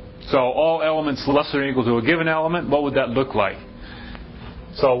 So all elements less than or equal to a given element, what would that look like?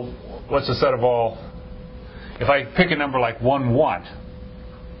 So what's the set of all? If I pick a number like 1, 1,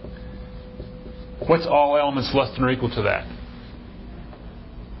 what's all elements less than or equal to that?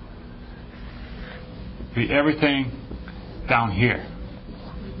 Be everything down here.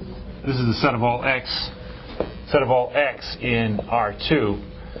 This is the set of all x in R2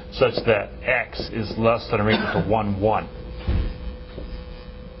 such that x is less than or equal to 1, 1.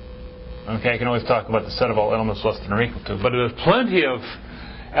 Okay, I can always talk about the set of all elements less than or equal to, but there's plenty of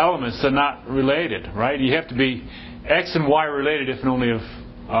elements that are not related, right? You have to be x and y related if and only if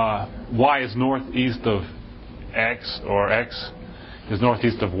y is northeast of x or x is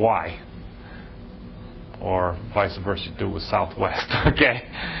northeast of y, or vice versa. You do it with southwest. Okay,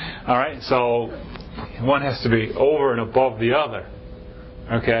 all right. So one has to be over and above the other.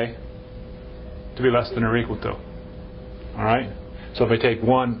 Okay, to be less than or equal to. All right. So if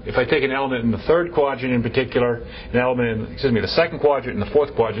I take an element in the third quadrant in particular, an element in, the second quadrant and the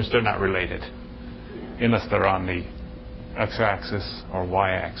fourth quadrant, they're not related, unless they're on the x-axis or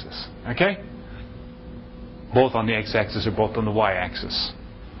y-axis. Okay? Both on the x-axis or both on the y-axis.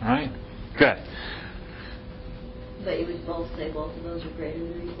 All right? Good. But you would both say both of those are greater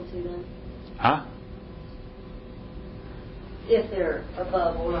than or equal to then? Huh? If they're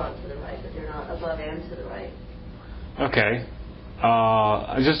above or on to the right, but they're not above and to the right. Okay.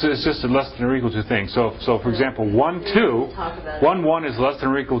 It's just a less than or equal to thing. So for example, 1, 2, 1, 1 is less than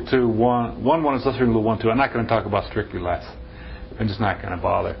or equal to 1, 1, 1 is less than or equal to 1, 2. I'm not going to talk about strictly less. I'm just not going to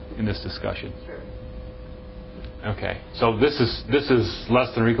bother in this discussion. Sure. Okay. So this is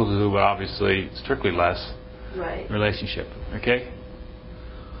less than or equal to, but obviously strictly less relationship. Okay?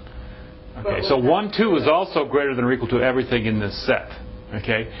 Okay. So 1, 2 is also greater than or equal to everything in this set.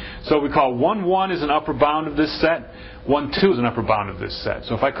 Okay, so we call 1, 1 is an upper bound of this set. 1, 2 is an upper bound of this set.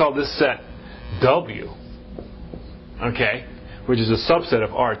 So if I call this set W, okay, which is a subset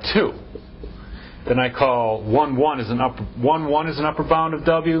of R2, then I call 1, 1 is an upper bound of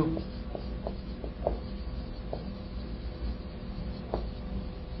W.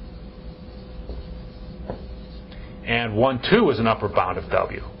 And 1, 2 is an upper bound of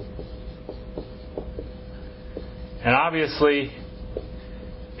W. And obviously,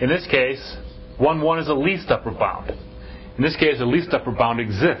 in this case, 1, 1 is the least upper bound. In this case, the least upper bound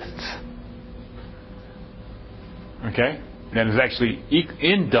exists. Okay? That is actually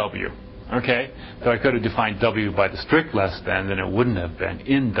in W. Okay? So I could have defined W by the strict less than, then it wouldn't have been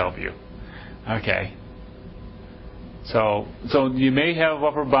in W. Okay? So you may have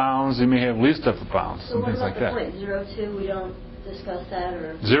upper bounds, you may have least upper bounds, so and things like that. So what about the point 0, 2? We don't discuss that,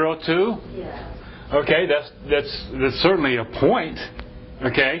 or 0, 2? Yeah. Okay, that's certainly a point.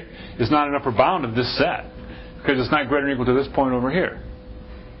 Okay, it's not an upper bound of this set because it's not greater than or equal to this point over here.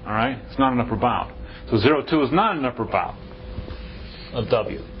 All right, it's not an upper bound. So 0, 2 is not an upper bound of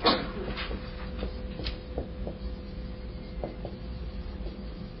W.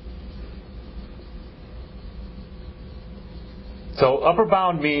 So upper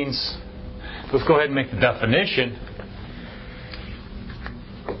bound means, let's go ahead and make the definition.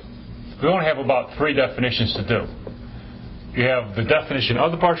 We only have about 3 definitions to do. You have the definition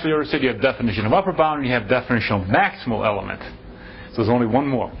of the partially ordered set, you have definition of upper bound, and you have definition of maximal element. So there's only one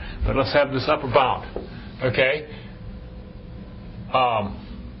more. But let's have this upper bound. Okay?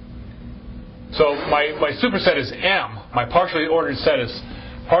 So my superset is M. My partially ordered set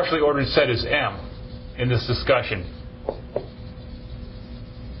is M in this discussion.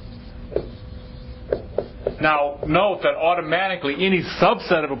 Now, note that automatically any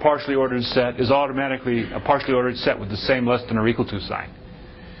subset of a partially ordered set is automatically a partially ordered set with the same less than or equal to sign.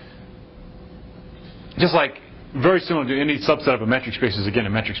 Just like, very similar to any subset of a metric space is again a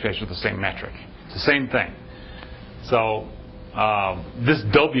metric space with the same metric. It's the same thing. So, this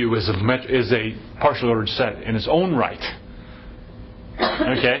W is a partially ordered set in its own right.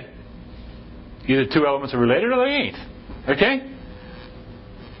 Okay? Either 2 elements are related or they ain't. Okay?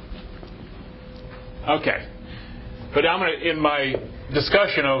 Okay. But in my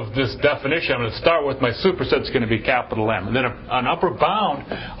discussion of this definition, I'm going to start with my superset's going to be capital M. And then an upper bound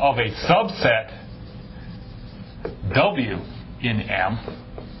of a subset W in M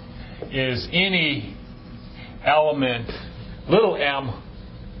is any element little m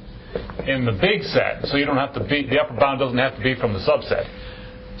in the big set. So you don't have to be, the upper bound doesn't have to be from the subset.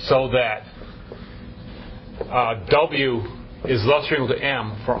 So that W is less or equal to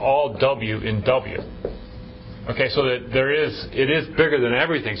M for all W in W. Okay, so that it is bigger than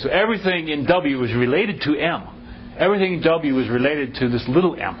everything. So everything in W is related to M. Everything in W is related to this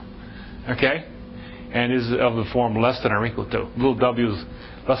little m. Okay? And is of the form less than or equal to. Little w is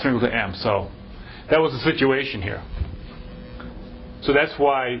less than or equal to m. So that was the situation here. So that's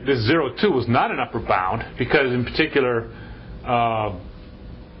why this 0, 2 was not an upper bound, because in particular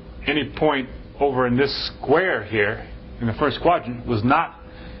any point over in this square here in the first quadrant was not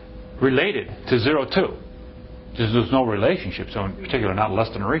related to 0, 2. There's no relationship, so in particular not less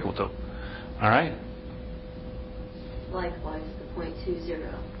than or equal to. Alright? Likewise, the point 2,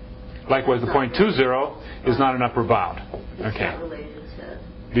 0. Likewise, the point 2, 0 is not an upper bound. It's okay. not related to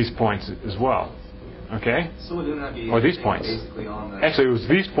these points as well. Okay? So wouldn't that be or these points. Basically on the actually, it was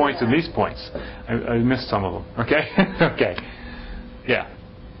these points and these points. I missed some of them. Okay? Okay. Yeah.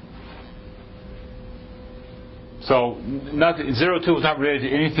 So 0, 2 was not related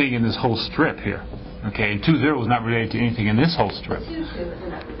to anything in this whole strip here. Okay, and 2, 0 was not related to anything in this whole strip. 2, 2 is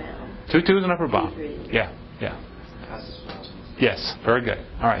an upper bound. 2, 2 is an upper bound. 3, 3. Yeah, yeah. Yes, very good.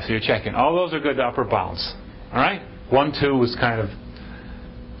 All right, so you're checking. All those are good to upper bounds. All right? 1, 2 was kind of...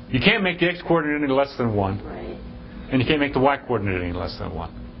 You can't make the x coordinate any less than 1. Right. And you can't make the y coordinate any less than 1.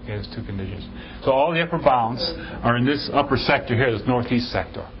 Okay, there's 2 conditions. So all the upper bounds are in this upper sector here, this northeast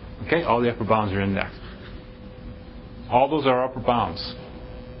sector. Okay, all the upper bounds are in there. All those are upper bounds.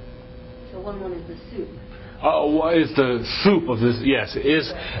 So 1, 1 is the soup. What is the soup of this? Yes, it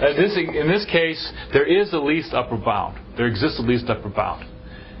is. In this case, there is the least upper bound. There exists the least upper bound.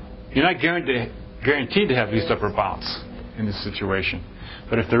 You're not guaranteed to have least upper bounds in this situation.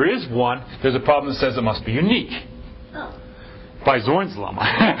 But if there is one, there's a problem that says it must be unique. Oh. By Zorn's lemma.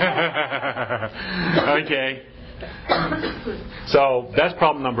 Okay. So that's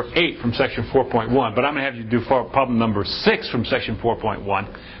problem number 8 from section 4.1. But I'm going to have you do problem number 6 from section 4.1.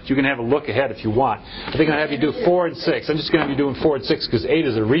 So you can have a look ahead if you want. I think I'm going to have you do 4 and 6. I'm just going to have you doing 4 and 6 because 8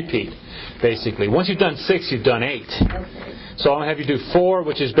 is a repeat, basically. Once you've done 6, you've done 8. Okay. So I'm going to have you do 4,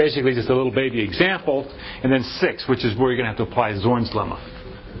 which is basically just a little baby example, and then 6, which is where you're going to have to apply Zorn's lemma.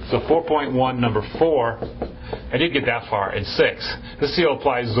 So 4.1, number 4, I didn't get that far, and 6. Let's see how to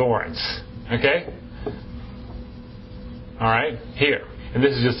apply Zorn's. Okay? All right? Here. And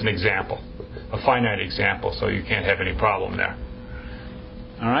this is just an example, a finite example, so you can't have any problem there.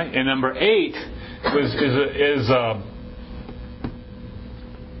 All right? And number 8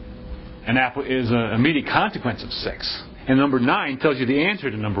 is an immediate consequence of 6. And number 9 tells you the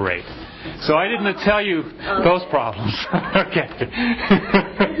answer to number 8. So I didn't tell you those problems. Okay.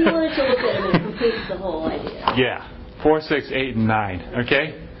 If you wanted to look at them, it completes the whole idea. Yeah. 4, 6, 8, and 9.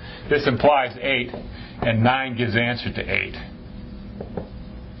 Okay? This implies 8, and 9 gives the answer to 8.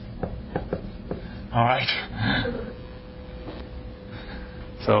 All right?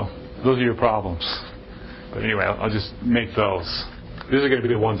 So those are your problems. But anyway, I'll just make those. These are going to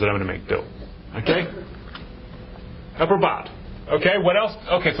be the ones that I'm going to make too. Okay? Upper bound. Okay, what else?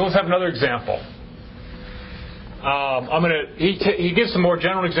 Okay, so let's have another example. He gives some more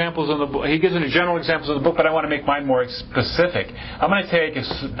general examples in the book. He gives any general examples in the book, but I want to make mine more specific. I'm going to take a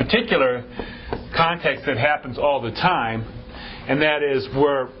particular context that happens all the time, and that is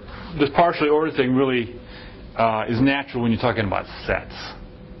where this partially ordered thing really is natural when you're talking about sets.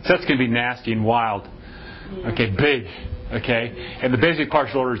 Sets can be nasty and wild. Okay, big. Okay, and the basic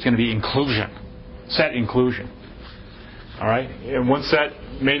partial order is going to be inclusion. Set inclusion. All right, and one set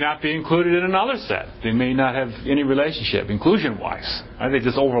may not be included in another set. They may not have any relationship inclusion-wise. Right? They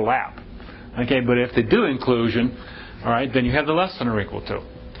just overlap. Okay, but if they do inclusion, all right, then you have the less than or equal to.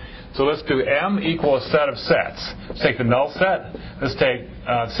 So let's do M equal a set of sets. Let's take the null set. Let's take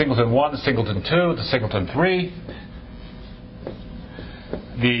singleton 1, the singleton 2, the singleton 3,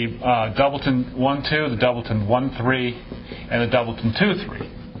 the doubleton 1, 2, the doubleton 1, 3, and the doubleton 2,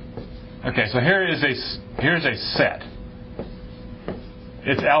 3. Okay, so here's a set.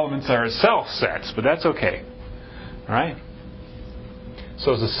 Its elements are itself sets, but that's okay. All right?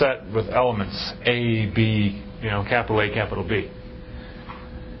 So it's a set with elements A, B, capital A, capital B.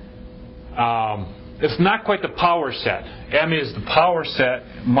 It's not quite the power set. M is the power set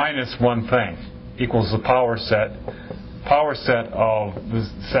minus one thing equals the power set of the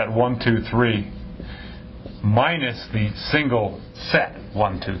set 1, 2, 3 minus the single set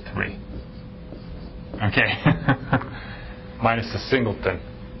 1, 2, 3. Okay? Minus the singleton.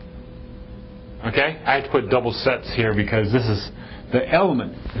 Okay? I had to put double sets here because this is the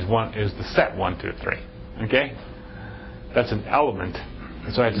element is the set 1, 2, 3. Okay? That's an element.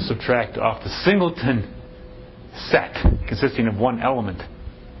 And so I had to subtract off the singleton set consisting of one element.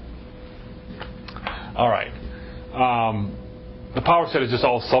 All right. The power set is just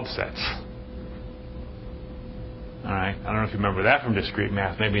all subsets. All right. I don't know if you remember that from discrete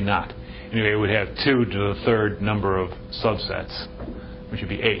math. Maybe not. Anyway, it would have 2 to the third number of subsets, which would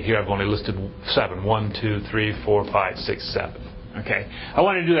be 8. Here I've only listed 7. 1, 2, 3, 4, 5, 6, 7. Okay. I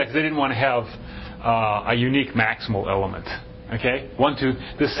wanted to do that because I didn't want to have a unique maximal element. Okay? 1, 2.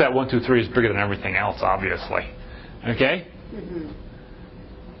 This set 1, 2, 3 is bigger than everything else, obviously. Okay? Mm-hmm.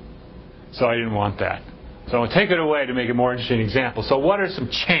 So I didn't want that. So I'll take it away to make a more interesting example. So what are some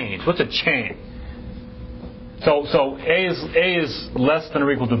chains? What's a chain? So A is less than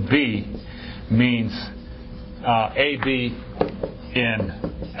or equal to B means AB in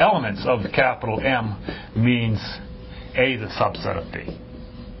elements of the capital M means A is a subset of B.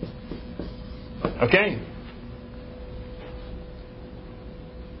 Okay?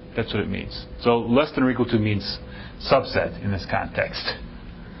 That's what it means. So less than or equal to means subset in this context.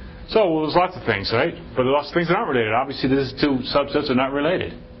 So there's lots of things, right? But there's lots of things that aren't related. Obviously, these two subsets are not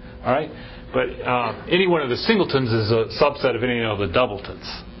related. All right? But any one of the singletons is a subset of any of the doubletons.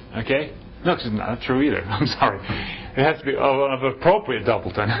 Okay? No, it's not true either. I'm sorry. It has to be of an appropriate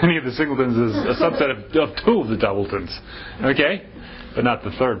doubleton. Any of the singletons is a subset of 2 of the doubletons. Okay? But not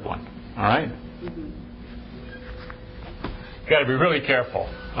the third one. All right? You've got to be really careful.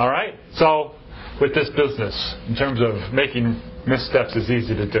 All right? So, with this business, in terms of making missteps is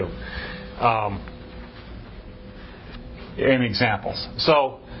easy to do. In examples.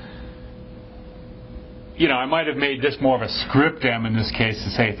 So, I might have made this more of a script M in this case to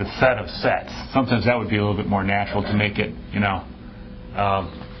say it's a set of sets. Sometimes that would be a little bit more natural to make it, if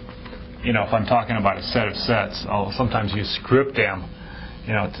I'm talking about a set of sets, I'll sometimes use script M,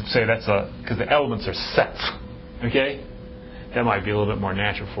 to say that's because the elements are sets. Okay? That might be a little bit more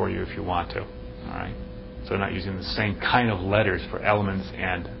natural for you if you want to. All right? So not using the same kind of letters for elements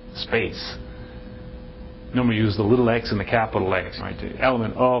and space. Normally use the little x and the capital X, right? The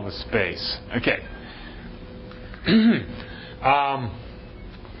element of a space. Okay.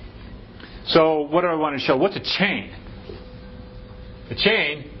 So what do I want to show? What's a chain? A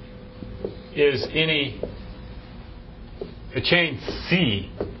chain is a chain C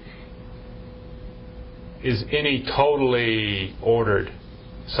is any totally ordered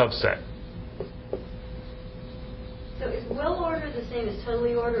subset. So is well ordered the same as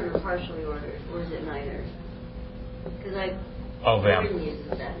totally ordered or partially ordered, or is it neither? Because Of them. uses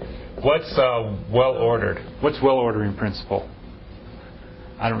that. What's well ordered? What's well ordering principle?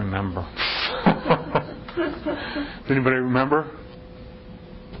 I don't remember. Does anybody remember?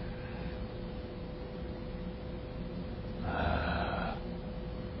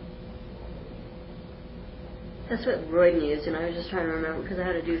 That's what Royden used, and I was just trying to remember because I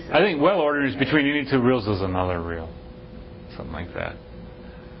had to do something. I think well ordered is between any two reals is another real. Something like that.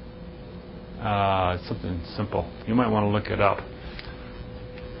 It's something simple. You might want to look it up.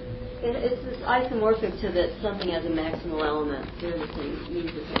 It's this isomorphic to that something has a maximal element. They're the same,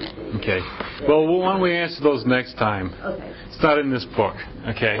 means the same thing. Okay. Well, why don't we answer those next time? Okay. It's not in this book.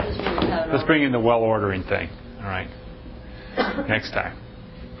 Okay. Let's bring in the well ordering thing. All right. Next time.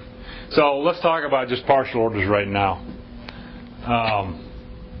 So let's talk about just partial orders right now.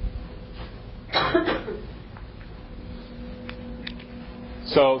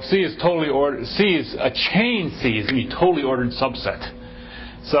 So C is totally ordered. C is a chain. C is a totally ordered subset.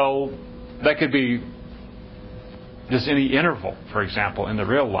 So that could be just any interval, for example, in the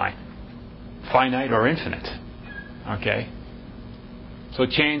real line, finite or infinite. Okay. So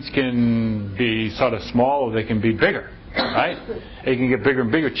chains can be sort of small, or they can be bigger. Right? You can get bigger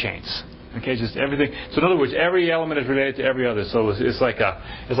and bigger chains. Okay, just everything. So in other words, every element is related to every other. So it's like a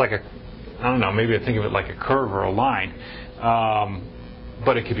I don't know, maybe I think of it like a curve or a line,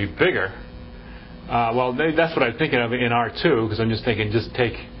 but it could be bigger. Well, that's what I'm thinking of in R2, because I'm just thinking, just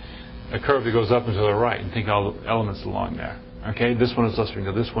take a curve that goes up and to the right and think all the elements along there. Okay, this one is less than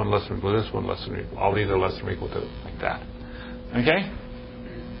equal to this one, less than equal to this one, less than equal. All these are less than equal to, like that. Okay,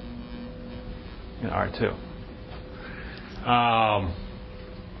 in R2.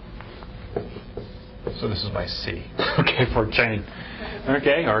 So this is my C. Okay, for a chain.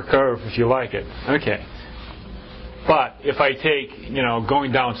 Okay, or a curve if you like it. Okay. But if I take,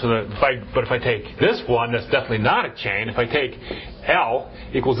 going down to but if I take this one, that's definitely not a chain. If I take L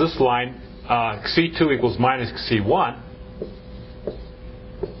equals this line, C2 equals minus C1.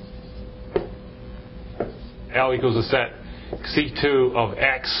 L equals a set C2 of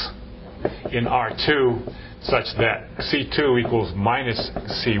X in R2 such that C2 equals minus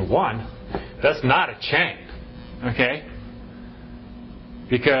C1. That's not a chain. Okay?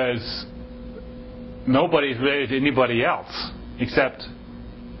 Because nobody is related to anybody else except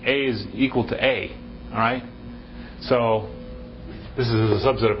A is equal to A. Alright? So this is a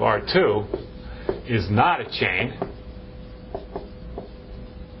subset of R2 is not a chain.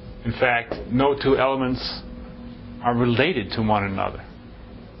 In fact, no two elements are related to one another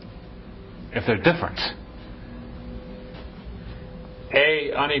if they're different.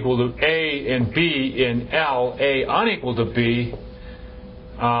 A unequal to A and B in L, A unequal to B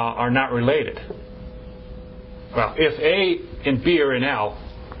are not related. Well, if A and B are in L,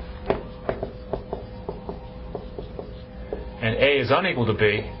 and A is unequal to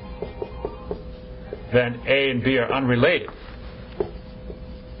B, then A and B are unrelated.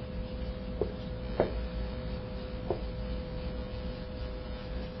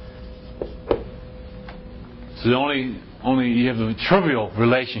 So only you have the trivial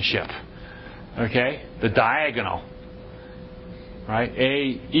relationship, okay? The diagonal, right?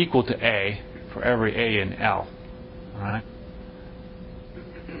 A equal to A for every A in L, all right?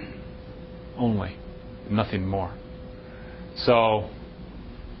 Only, nothing more. So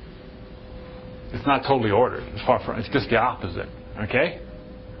it's not totally ordered. It's far from. It's just the opposite, okay?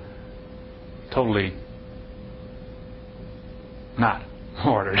 Totally not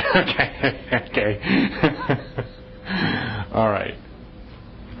ordered. Okay. All right.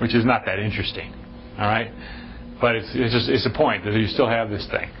 Which is not that interesting. All right. But it's a point that you still have this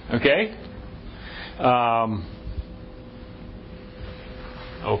thing. Okay.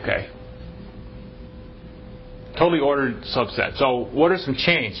 Okay. Totally ordered subset. So what are some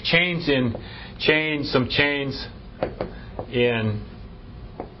chains? Some chains in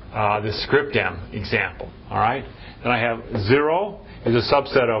this script M example. All right. Then I have 0 is a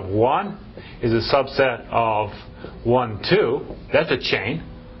subset of 1 is a subset of 1, 2. That's a chain.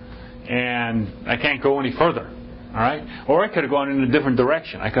 And I can't go any further. All right? Or I could have gone in a different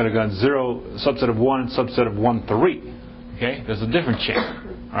direction. I could have gone 0, subset of 1, subset of 1, 3. Okay? There's a different chain.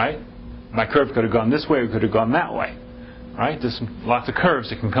 All right? My curve could have gone this way, or it could have gone that way. All right? There's lots of curves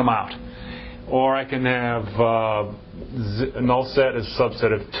that can come out. Or I can have null set is a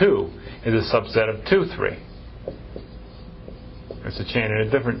subset of 2 is a subset of 2, 3. It's a chain in a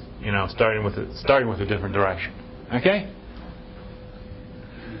different, starting with a different direction. Okay?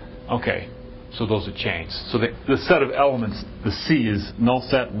 Okay. So those are chains. So the set of elements, the C is null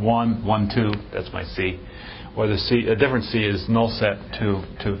set 1, 1, 2. That's my C. Or a different C is null set 2,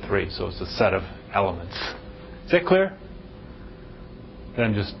 2, 3. So it's a set of elements. Is that clear?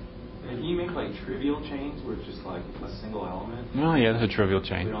 Then just. Can you make like trivial chains where it's just like a single element? Oh yeah, that's a trivial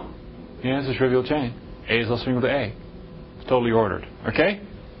chain. Yeah, it's a trivial chain. A is less than or equal to A. It's totally ordered. Okay?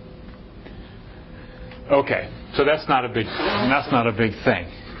 Okay. So that's not a big thing.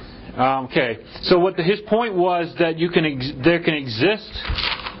 Okay. So what his point was that there can exist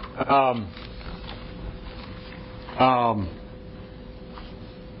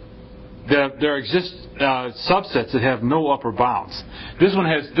there exist subsets that have no upper bounds. This one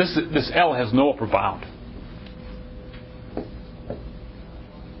has this L has no upper bound.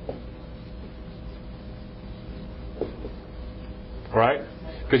 Right?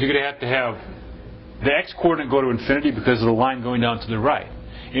 Because you're going to have the x coordinate go to infinity because of the line going down to the right.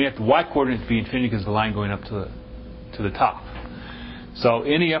 And you have the y coordinate to be infinity because of the line going up to the top. So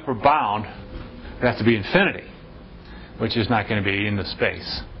any upper bound has to be infinity, which is not going to be in the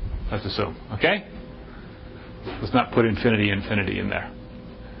space. Let's assume. Okay? Let's not put infinity in there.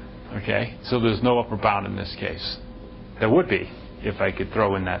 Okay? So there's no upper bound in this case. There would be if I could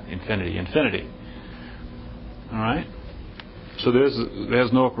throw in that infinity. All right? So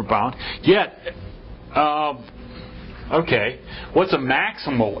there's no upper bound. Yet, okay, what's a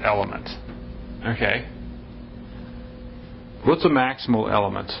maximal element? Okay. What's a maximal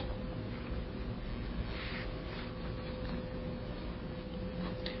element?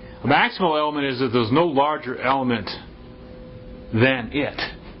 A maximal element is that there's no larger element than it.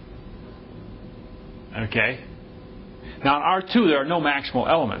 Okay? Now in R2 there are no maximal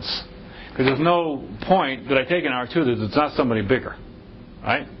elements. Because there's no point that I take in R2 that it's not somebody bigger.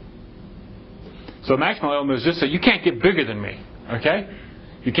 Right? So a maximal element is just that you can't get bigger than me. Okay?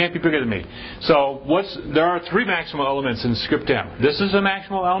 You can't be bigger than me. So there are 3 maximal elements in script M. This is a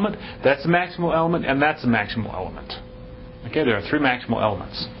maximal element, that's a maximal element, and that's a maximal element. Okay, there are 3 maximal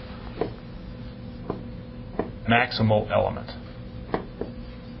elements. Maximal element.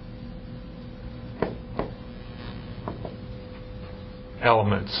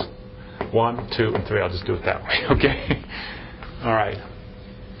 Elements. 1, 2, and 3. I'll just do it that way. Okay? All right.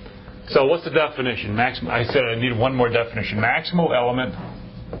 So what's the definition? I said I needed one more definition. Maximal element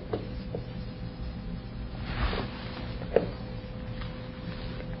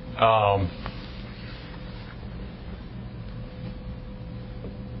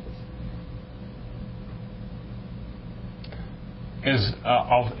is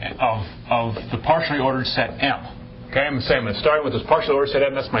of the partially ordered set M. Okay, I'm saying I'm starting with this partially ordered set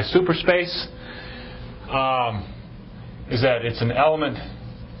M. That's my superspace. Is that it's an element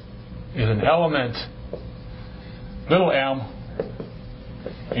little m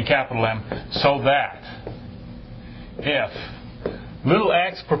and capital M, so that if little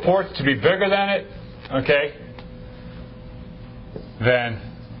x purports to be bigger than it, okay, then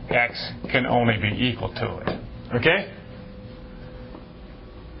x can only be equal to it. Okay?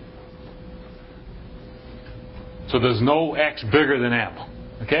 So there's no x bigger than m.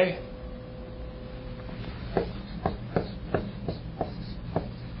 Okay?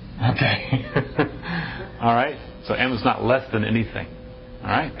 Okay. All right? So m is not less than anything. All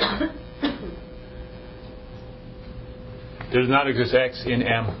right? There does not exist x in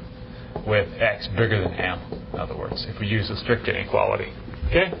m with x bigger than m, in other words, if we use a strict inequality.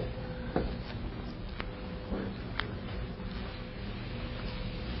 Okay?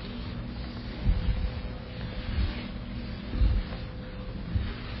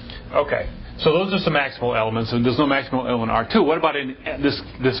 Okay, so those are some maximal elements, and there's no maximal element R2. What about in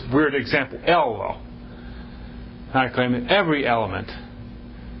this weird example L, though? I claim that every element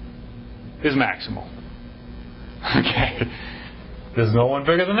is maximal. Okay, there's no one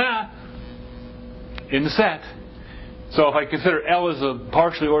bigger than that in the set. So if I consider L as a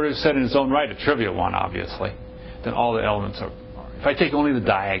partially ordered set in its own right, a trivial one, obviously, then all the elements are. If I take only the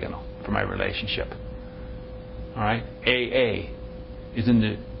diagonal for my relationship, all right, AA is in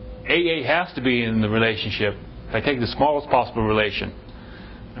the. AA has to be in the relationship. If I take the smallest possible relation,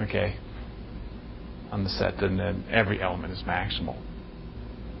 okay, on the set, then every element is maximal.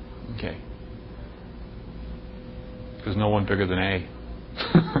 Okay. Because no one bigger than A.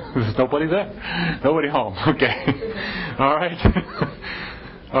 There's nobody there. Nobody home. Okay. All right.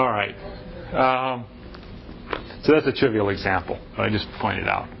 All right. So that's a trivial example, but I just pointed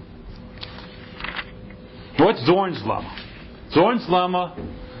out. What's Zorn's lemma? Zorn's lemma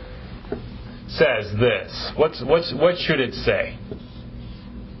says this. What should it say?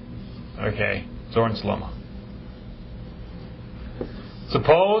 Okay, Zorn's lemma.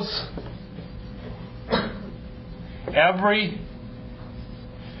 Suppose every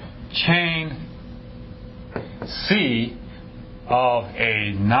chain C of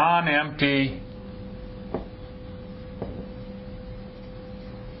a non-empty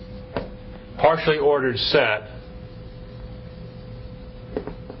partially ordered set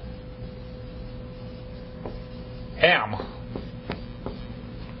M.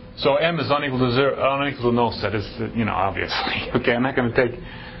 So M is unequal to zero, unequal to null set. Is obviously okay. I'm not going to take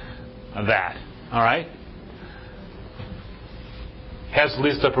that. All right. Has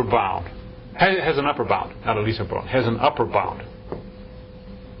least upper bound. Has an upper bound, not a least upper bound. Has an upper bound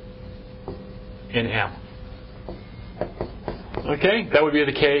in M. Okay, that would be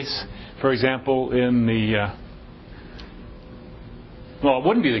the case, for example, in the. Well, it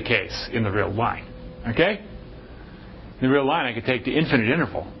wouldn't be the case in the real line. Okay. In the real line, I could take the infinite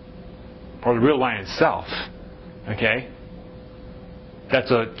interval, or the real line itself. Okay. That's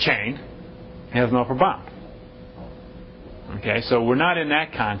a chain. It has an upper bound. Okay, so we're not in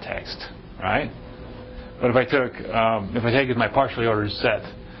that context, right? But if I take as my partially ordered set,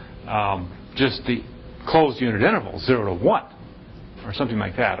 just the closed unit interval, 0 to 1, or something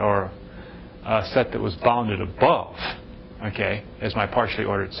like that, or a set that was bounded above, okay, as my partially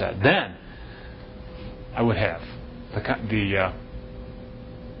ordered set, then I would have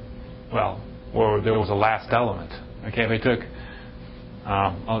or there was a last element. Okay, if I took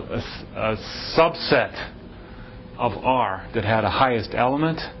a subset of R that had a highest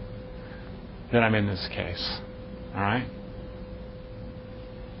element, then I'm in this case. All right?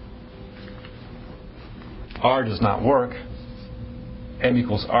 R does not work. M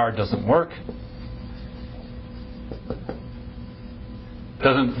equals R doesn't work.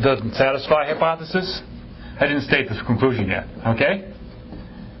 Doesn't satisfy hypothesis. I didn't state this conclusion yet. Okay?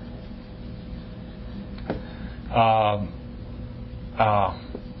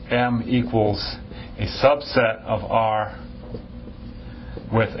 M equals a subset of R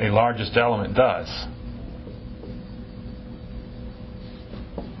with a largest element does.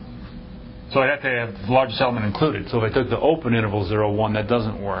 So I have to have the largest element included. So if I took the open interval 0, 1, that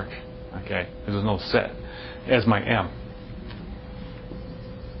doesn't work. Okay? There's no set as my M.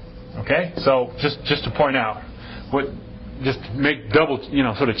 Okay? So just to point out, just make double,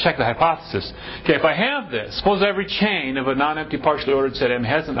 sort of check the hypothesis. Okay, if I have this, suppose every chain of a non-empty partially ordered set M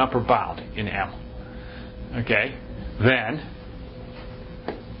has an upper bound in M. Okay, then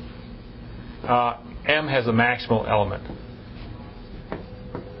M has a maximal element.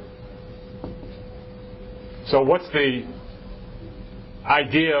 So what's the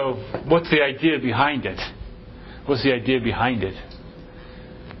idea behind it? What's the idea behind it?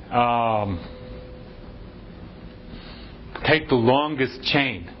 Take the longest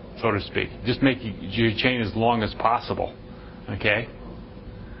chain, so to speak. Just make your chain as long as possible. Okay?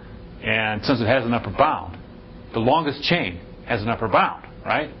 And since it has an upper bound, the longest chain has an upper bound,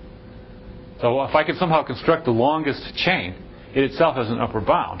 right? So if I can somehow construct the longest chain, it itself has an upper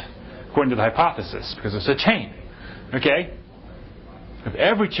bound, according to the hypothesis, because it's a chain. Okay? If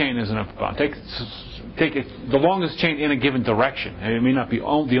every chain is an upper bound, take the longest chain in a given direction. It may not be the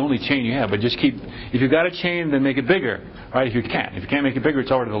only chain you have, but just keep. If you've got a chain, then make it bigger, right? If you can't make it bigger,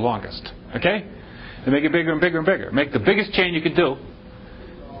 it's already the longest. Okay? Then make it bigger and bigger and bigger. Make the biggest chain you can do.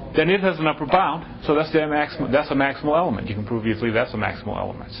 Then it has an upper bound, so that's a maximal element. You can prove easily that's a maximal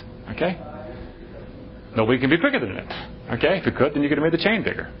element. Okay? Nobody can be bigger than it. Okay? If you could, then you could have made the chain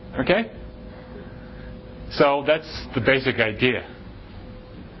bigger. Okay? So that's the basic idea.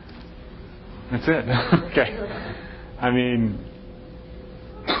 That's it. Okay. I mean,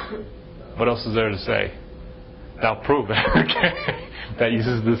 what else is there to say? Thou prove it. Okay. That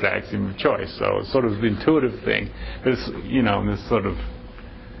uses this axiom of choice. So it's sort of the intuitive thing. This, this sort of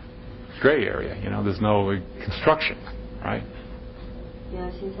gray area. There's no construction, right? Yeah,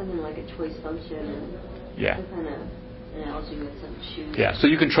 I've seen something like a choice function and some kind of analogy with some shoes. Yeah. So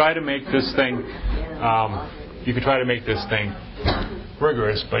you can try to make this thing. You can try to make this thing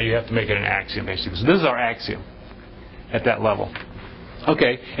rigorous, but you have to make it an axiom, basically. So this is our axiom at that level.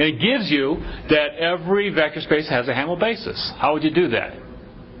 Okay, and it gives you that every vector space has a Hamel basis. How would you do that?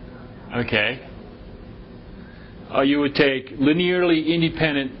 Okay. You would take linearly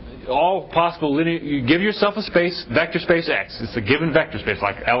independent, all possible linear. You give yourself a space, vector space X. It's a given vector space,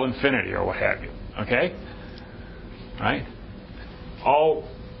 like L infinity or what have you. Okay. Right. All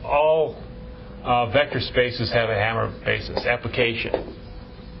vector spaces have a Hammer basis. Application.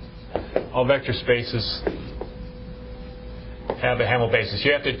 All vector spaces have a Hamel basis.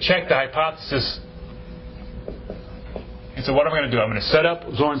 You have to check the hypothesis. And so what I'm going to do, I'm going to set up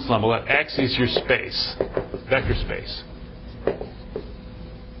Zorn's lemma. Let X is your space, vector space.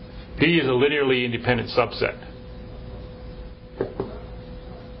 B is a linearly independent subset.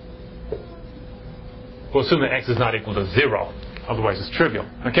 We'll assume that X is not equal to 0. Otherwise it's trivial.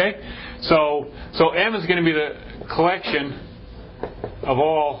 Okay? So M is going to be the collection of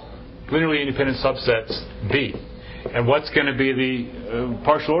all linearly independent subsets B. And what's going to be the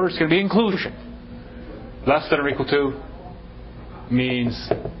partial order? It's going to be inclusion. Less than or equal to means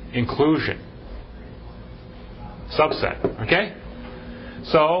inclusion. Subset. Okay?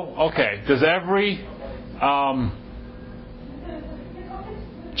 So, okay. Does every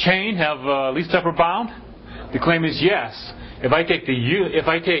chain have a least upper bound? The claim is yes. If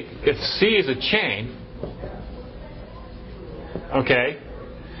C is a chain, okay,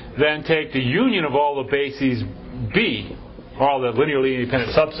 then take the union of all the bases B, or all the linearly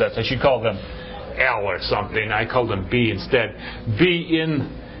independent subsets. I should call them L or something. I call them B instead. B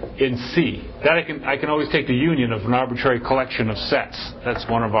in C. That I can always take the union of an arbitrary collection of sets. That's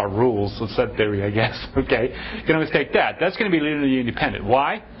one of our rules of set theory, I guess. Okay, you can always take that. That's going to be linearly independent.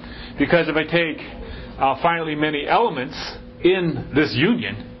 Why? Because if I take finitely many elements in this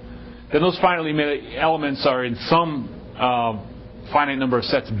union, then those finitely many elements are in some finite number of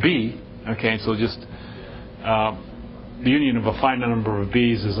sets B. Okay, so just the union of a finite number of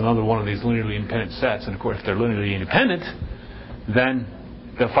B's is another one of these linearly independent sets. And of course, if they're linearly independent, then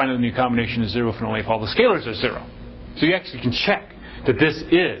the finite linear combination is 0 if and only if all the scalars are 0. So you actually can check that this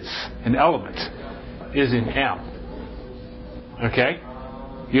is an element, is in M. Okay?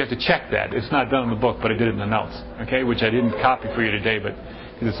 You have to check that. It's not done in the book, but I did it in the notes. Okay? Which I didn't copy for you today, but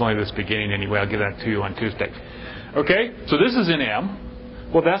it's only this beginning anyway. I'll give that to you on Tuesday. Okay? So this is in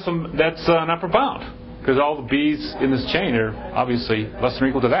M. Well, that's an upper bound, because all the B's in this chain are obviously less than or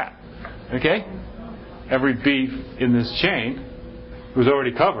equal to that. Okay? Every B in this chain was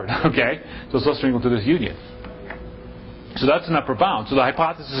already covered. Okay? So it's less than or equal to this union. So that's an upper bound. So the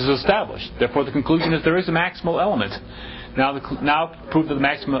hypothesis is established. Therefore, the conclusion is there is a maximal element. Now prove that the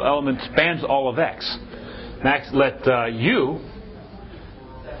maximal element spans all of X. Let U,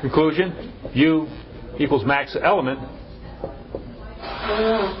 conclusion, U equals max element,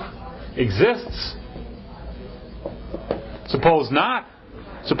 exists. Suppose not.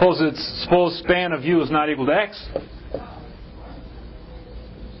 Suppose span of U is not equal to X.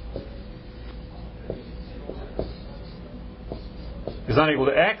 Is not equal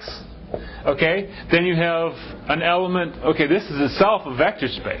to X. Okay, then you have an element. Okay, this is itself a vector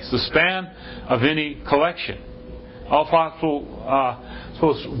space, the span of any collection. All possible.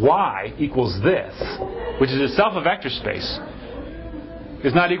 Suppose Y equals this, which is itself a vector space,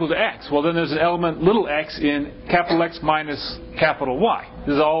 is not equal to X. Well, then there's an element little x in capital X minus capital Y.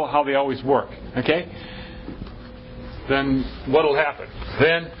 This is all how they always work. Okay. Then what will happen?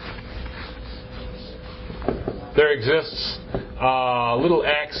 Then there exists little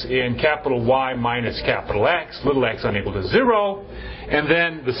x in capital Y minus capital X, little x unequal to 0, and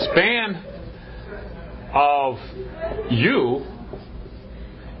then the span of U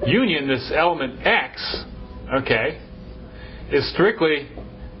union this element X, okay, is strictly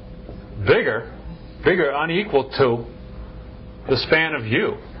bigger, unequal to the span of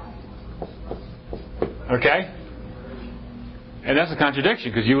U. Okay? And that's a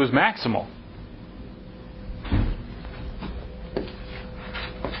contradiction because U is maximal.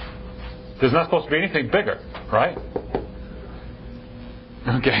 There's not supposed to be anything bigger, right?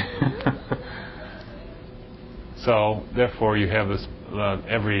 Okay. So, therefore, you have this.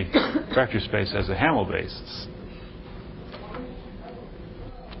 Every vector space has a Hamel basis.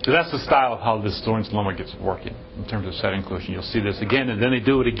 So that's the style of how this Zorn's lemma gets working in terms of set inclusion. You'll see this again, and then they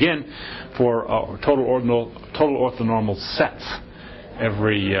do it again for total orthonormal sets.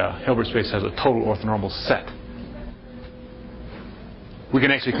 Every Hilbert space has a total orthonormal set. We can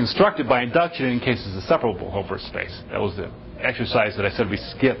actually construct it by induction in case it's a separable Hilbert space. That was the exercise that I said we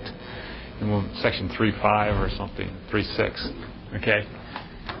skipped in section 3.5 or something, 3.6. Okay?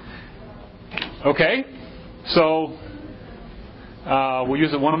 Okay? So, we'll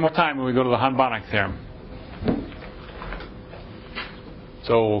use it one more time when we go to the Hahn-Banach theorem.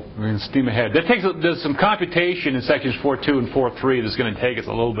 So, we're going to steam ahead. There's some computation in sections 4.2 and 4.3 that's going to take us a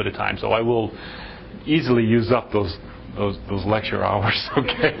little bit of time, so I will easily use up those lecture hours.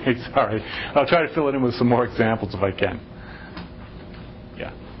 Okay, sorry. I'll try to fill it in with some more examples if I can.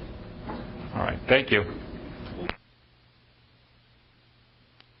 Yeah. All right. Thank you.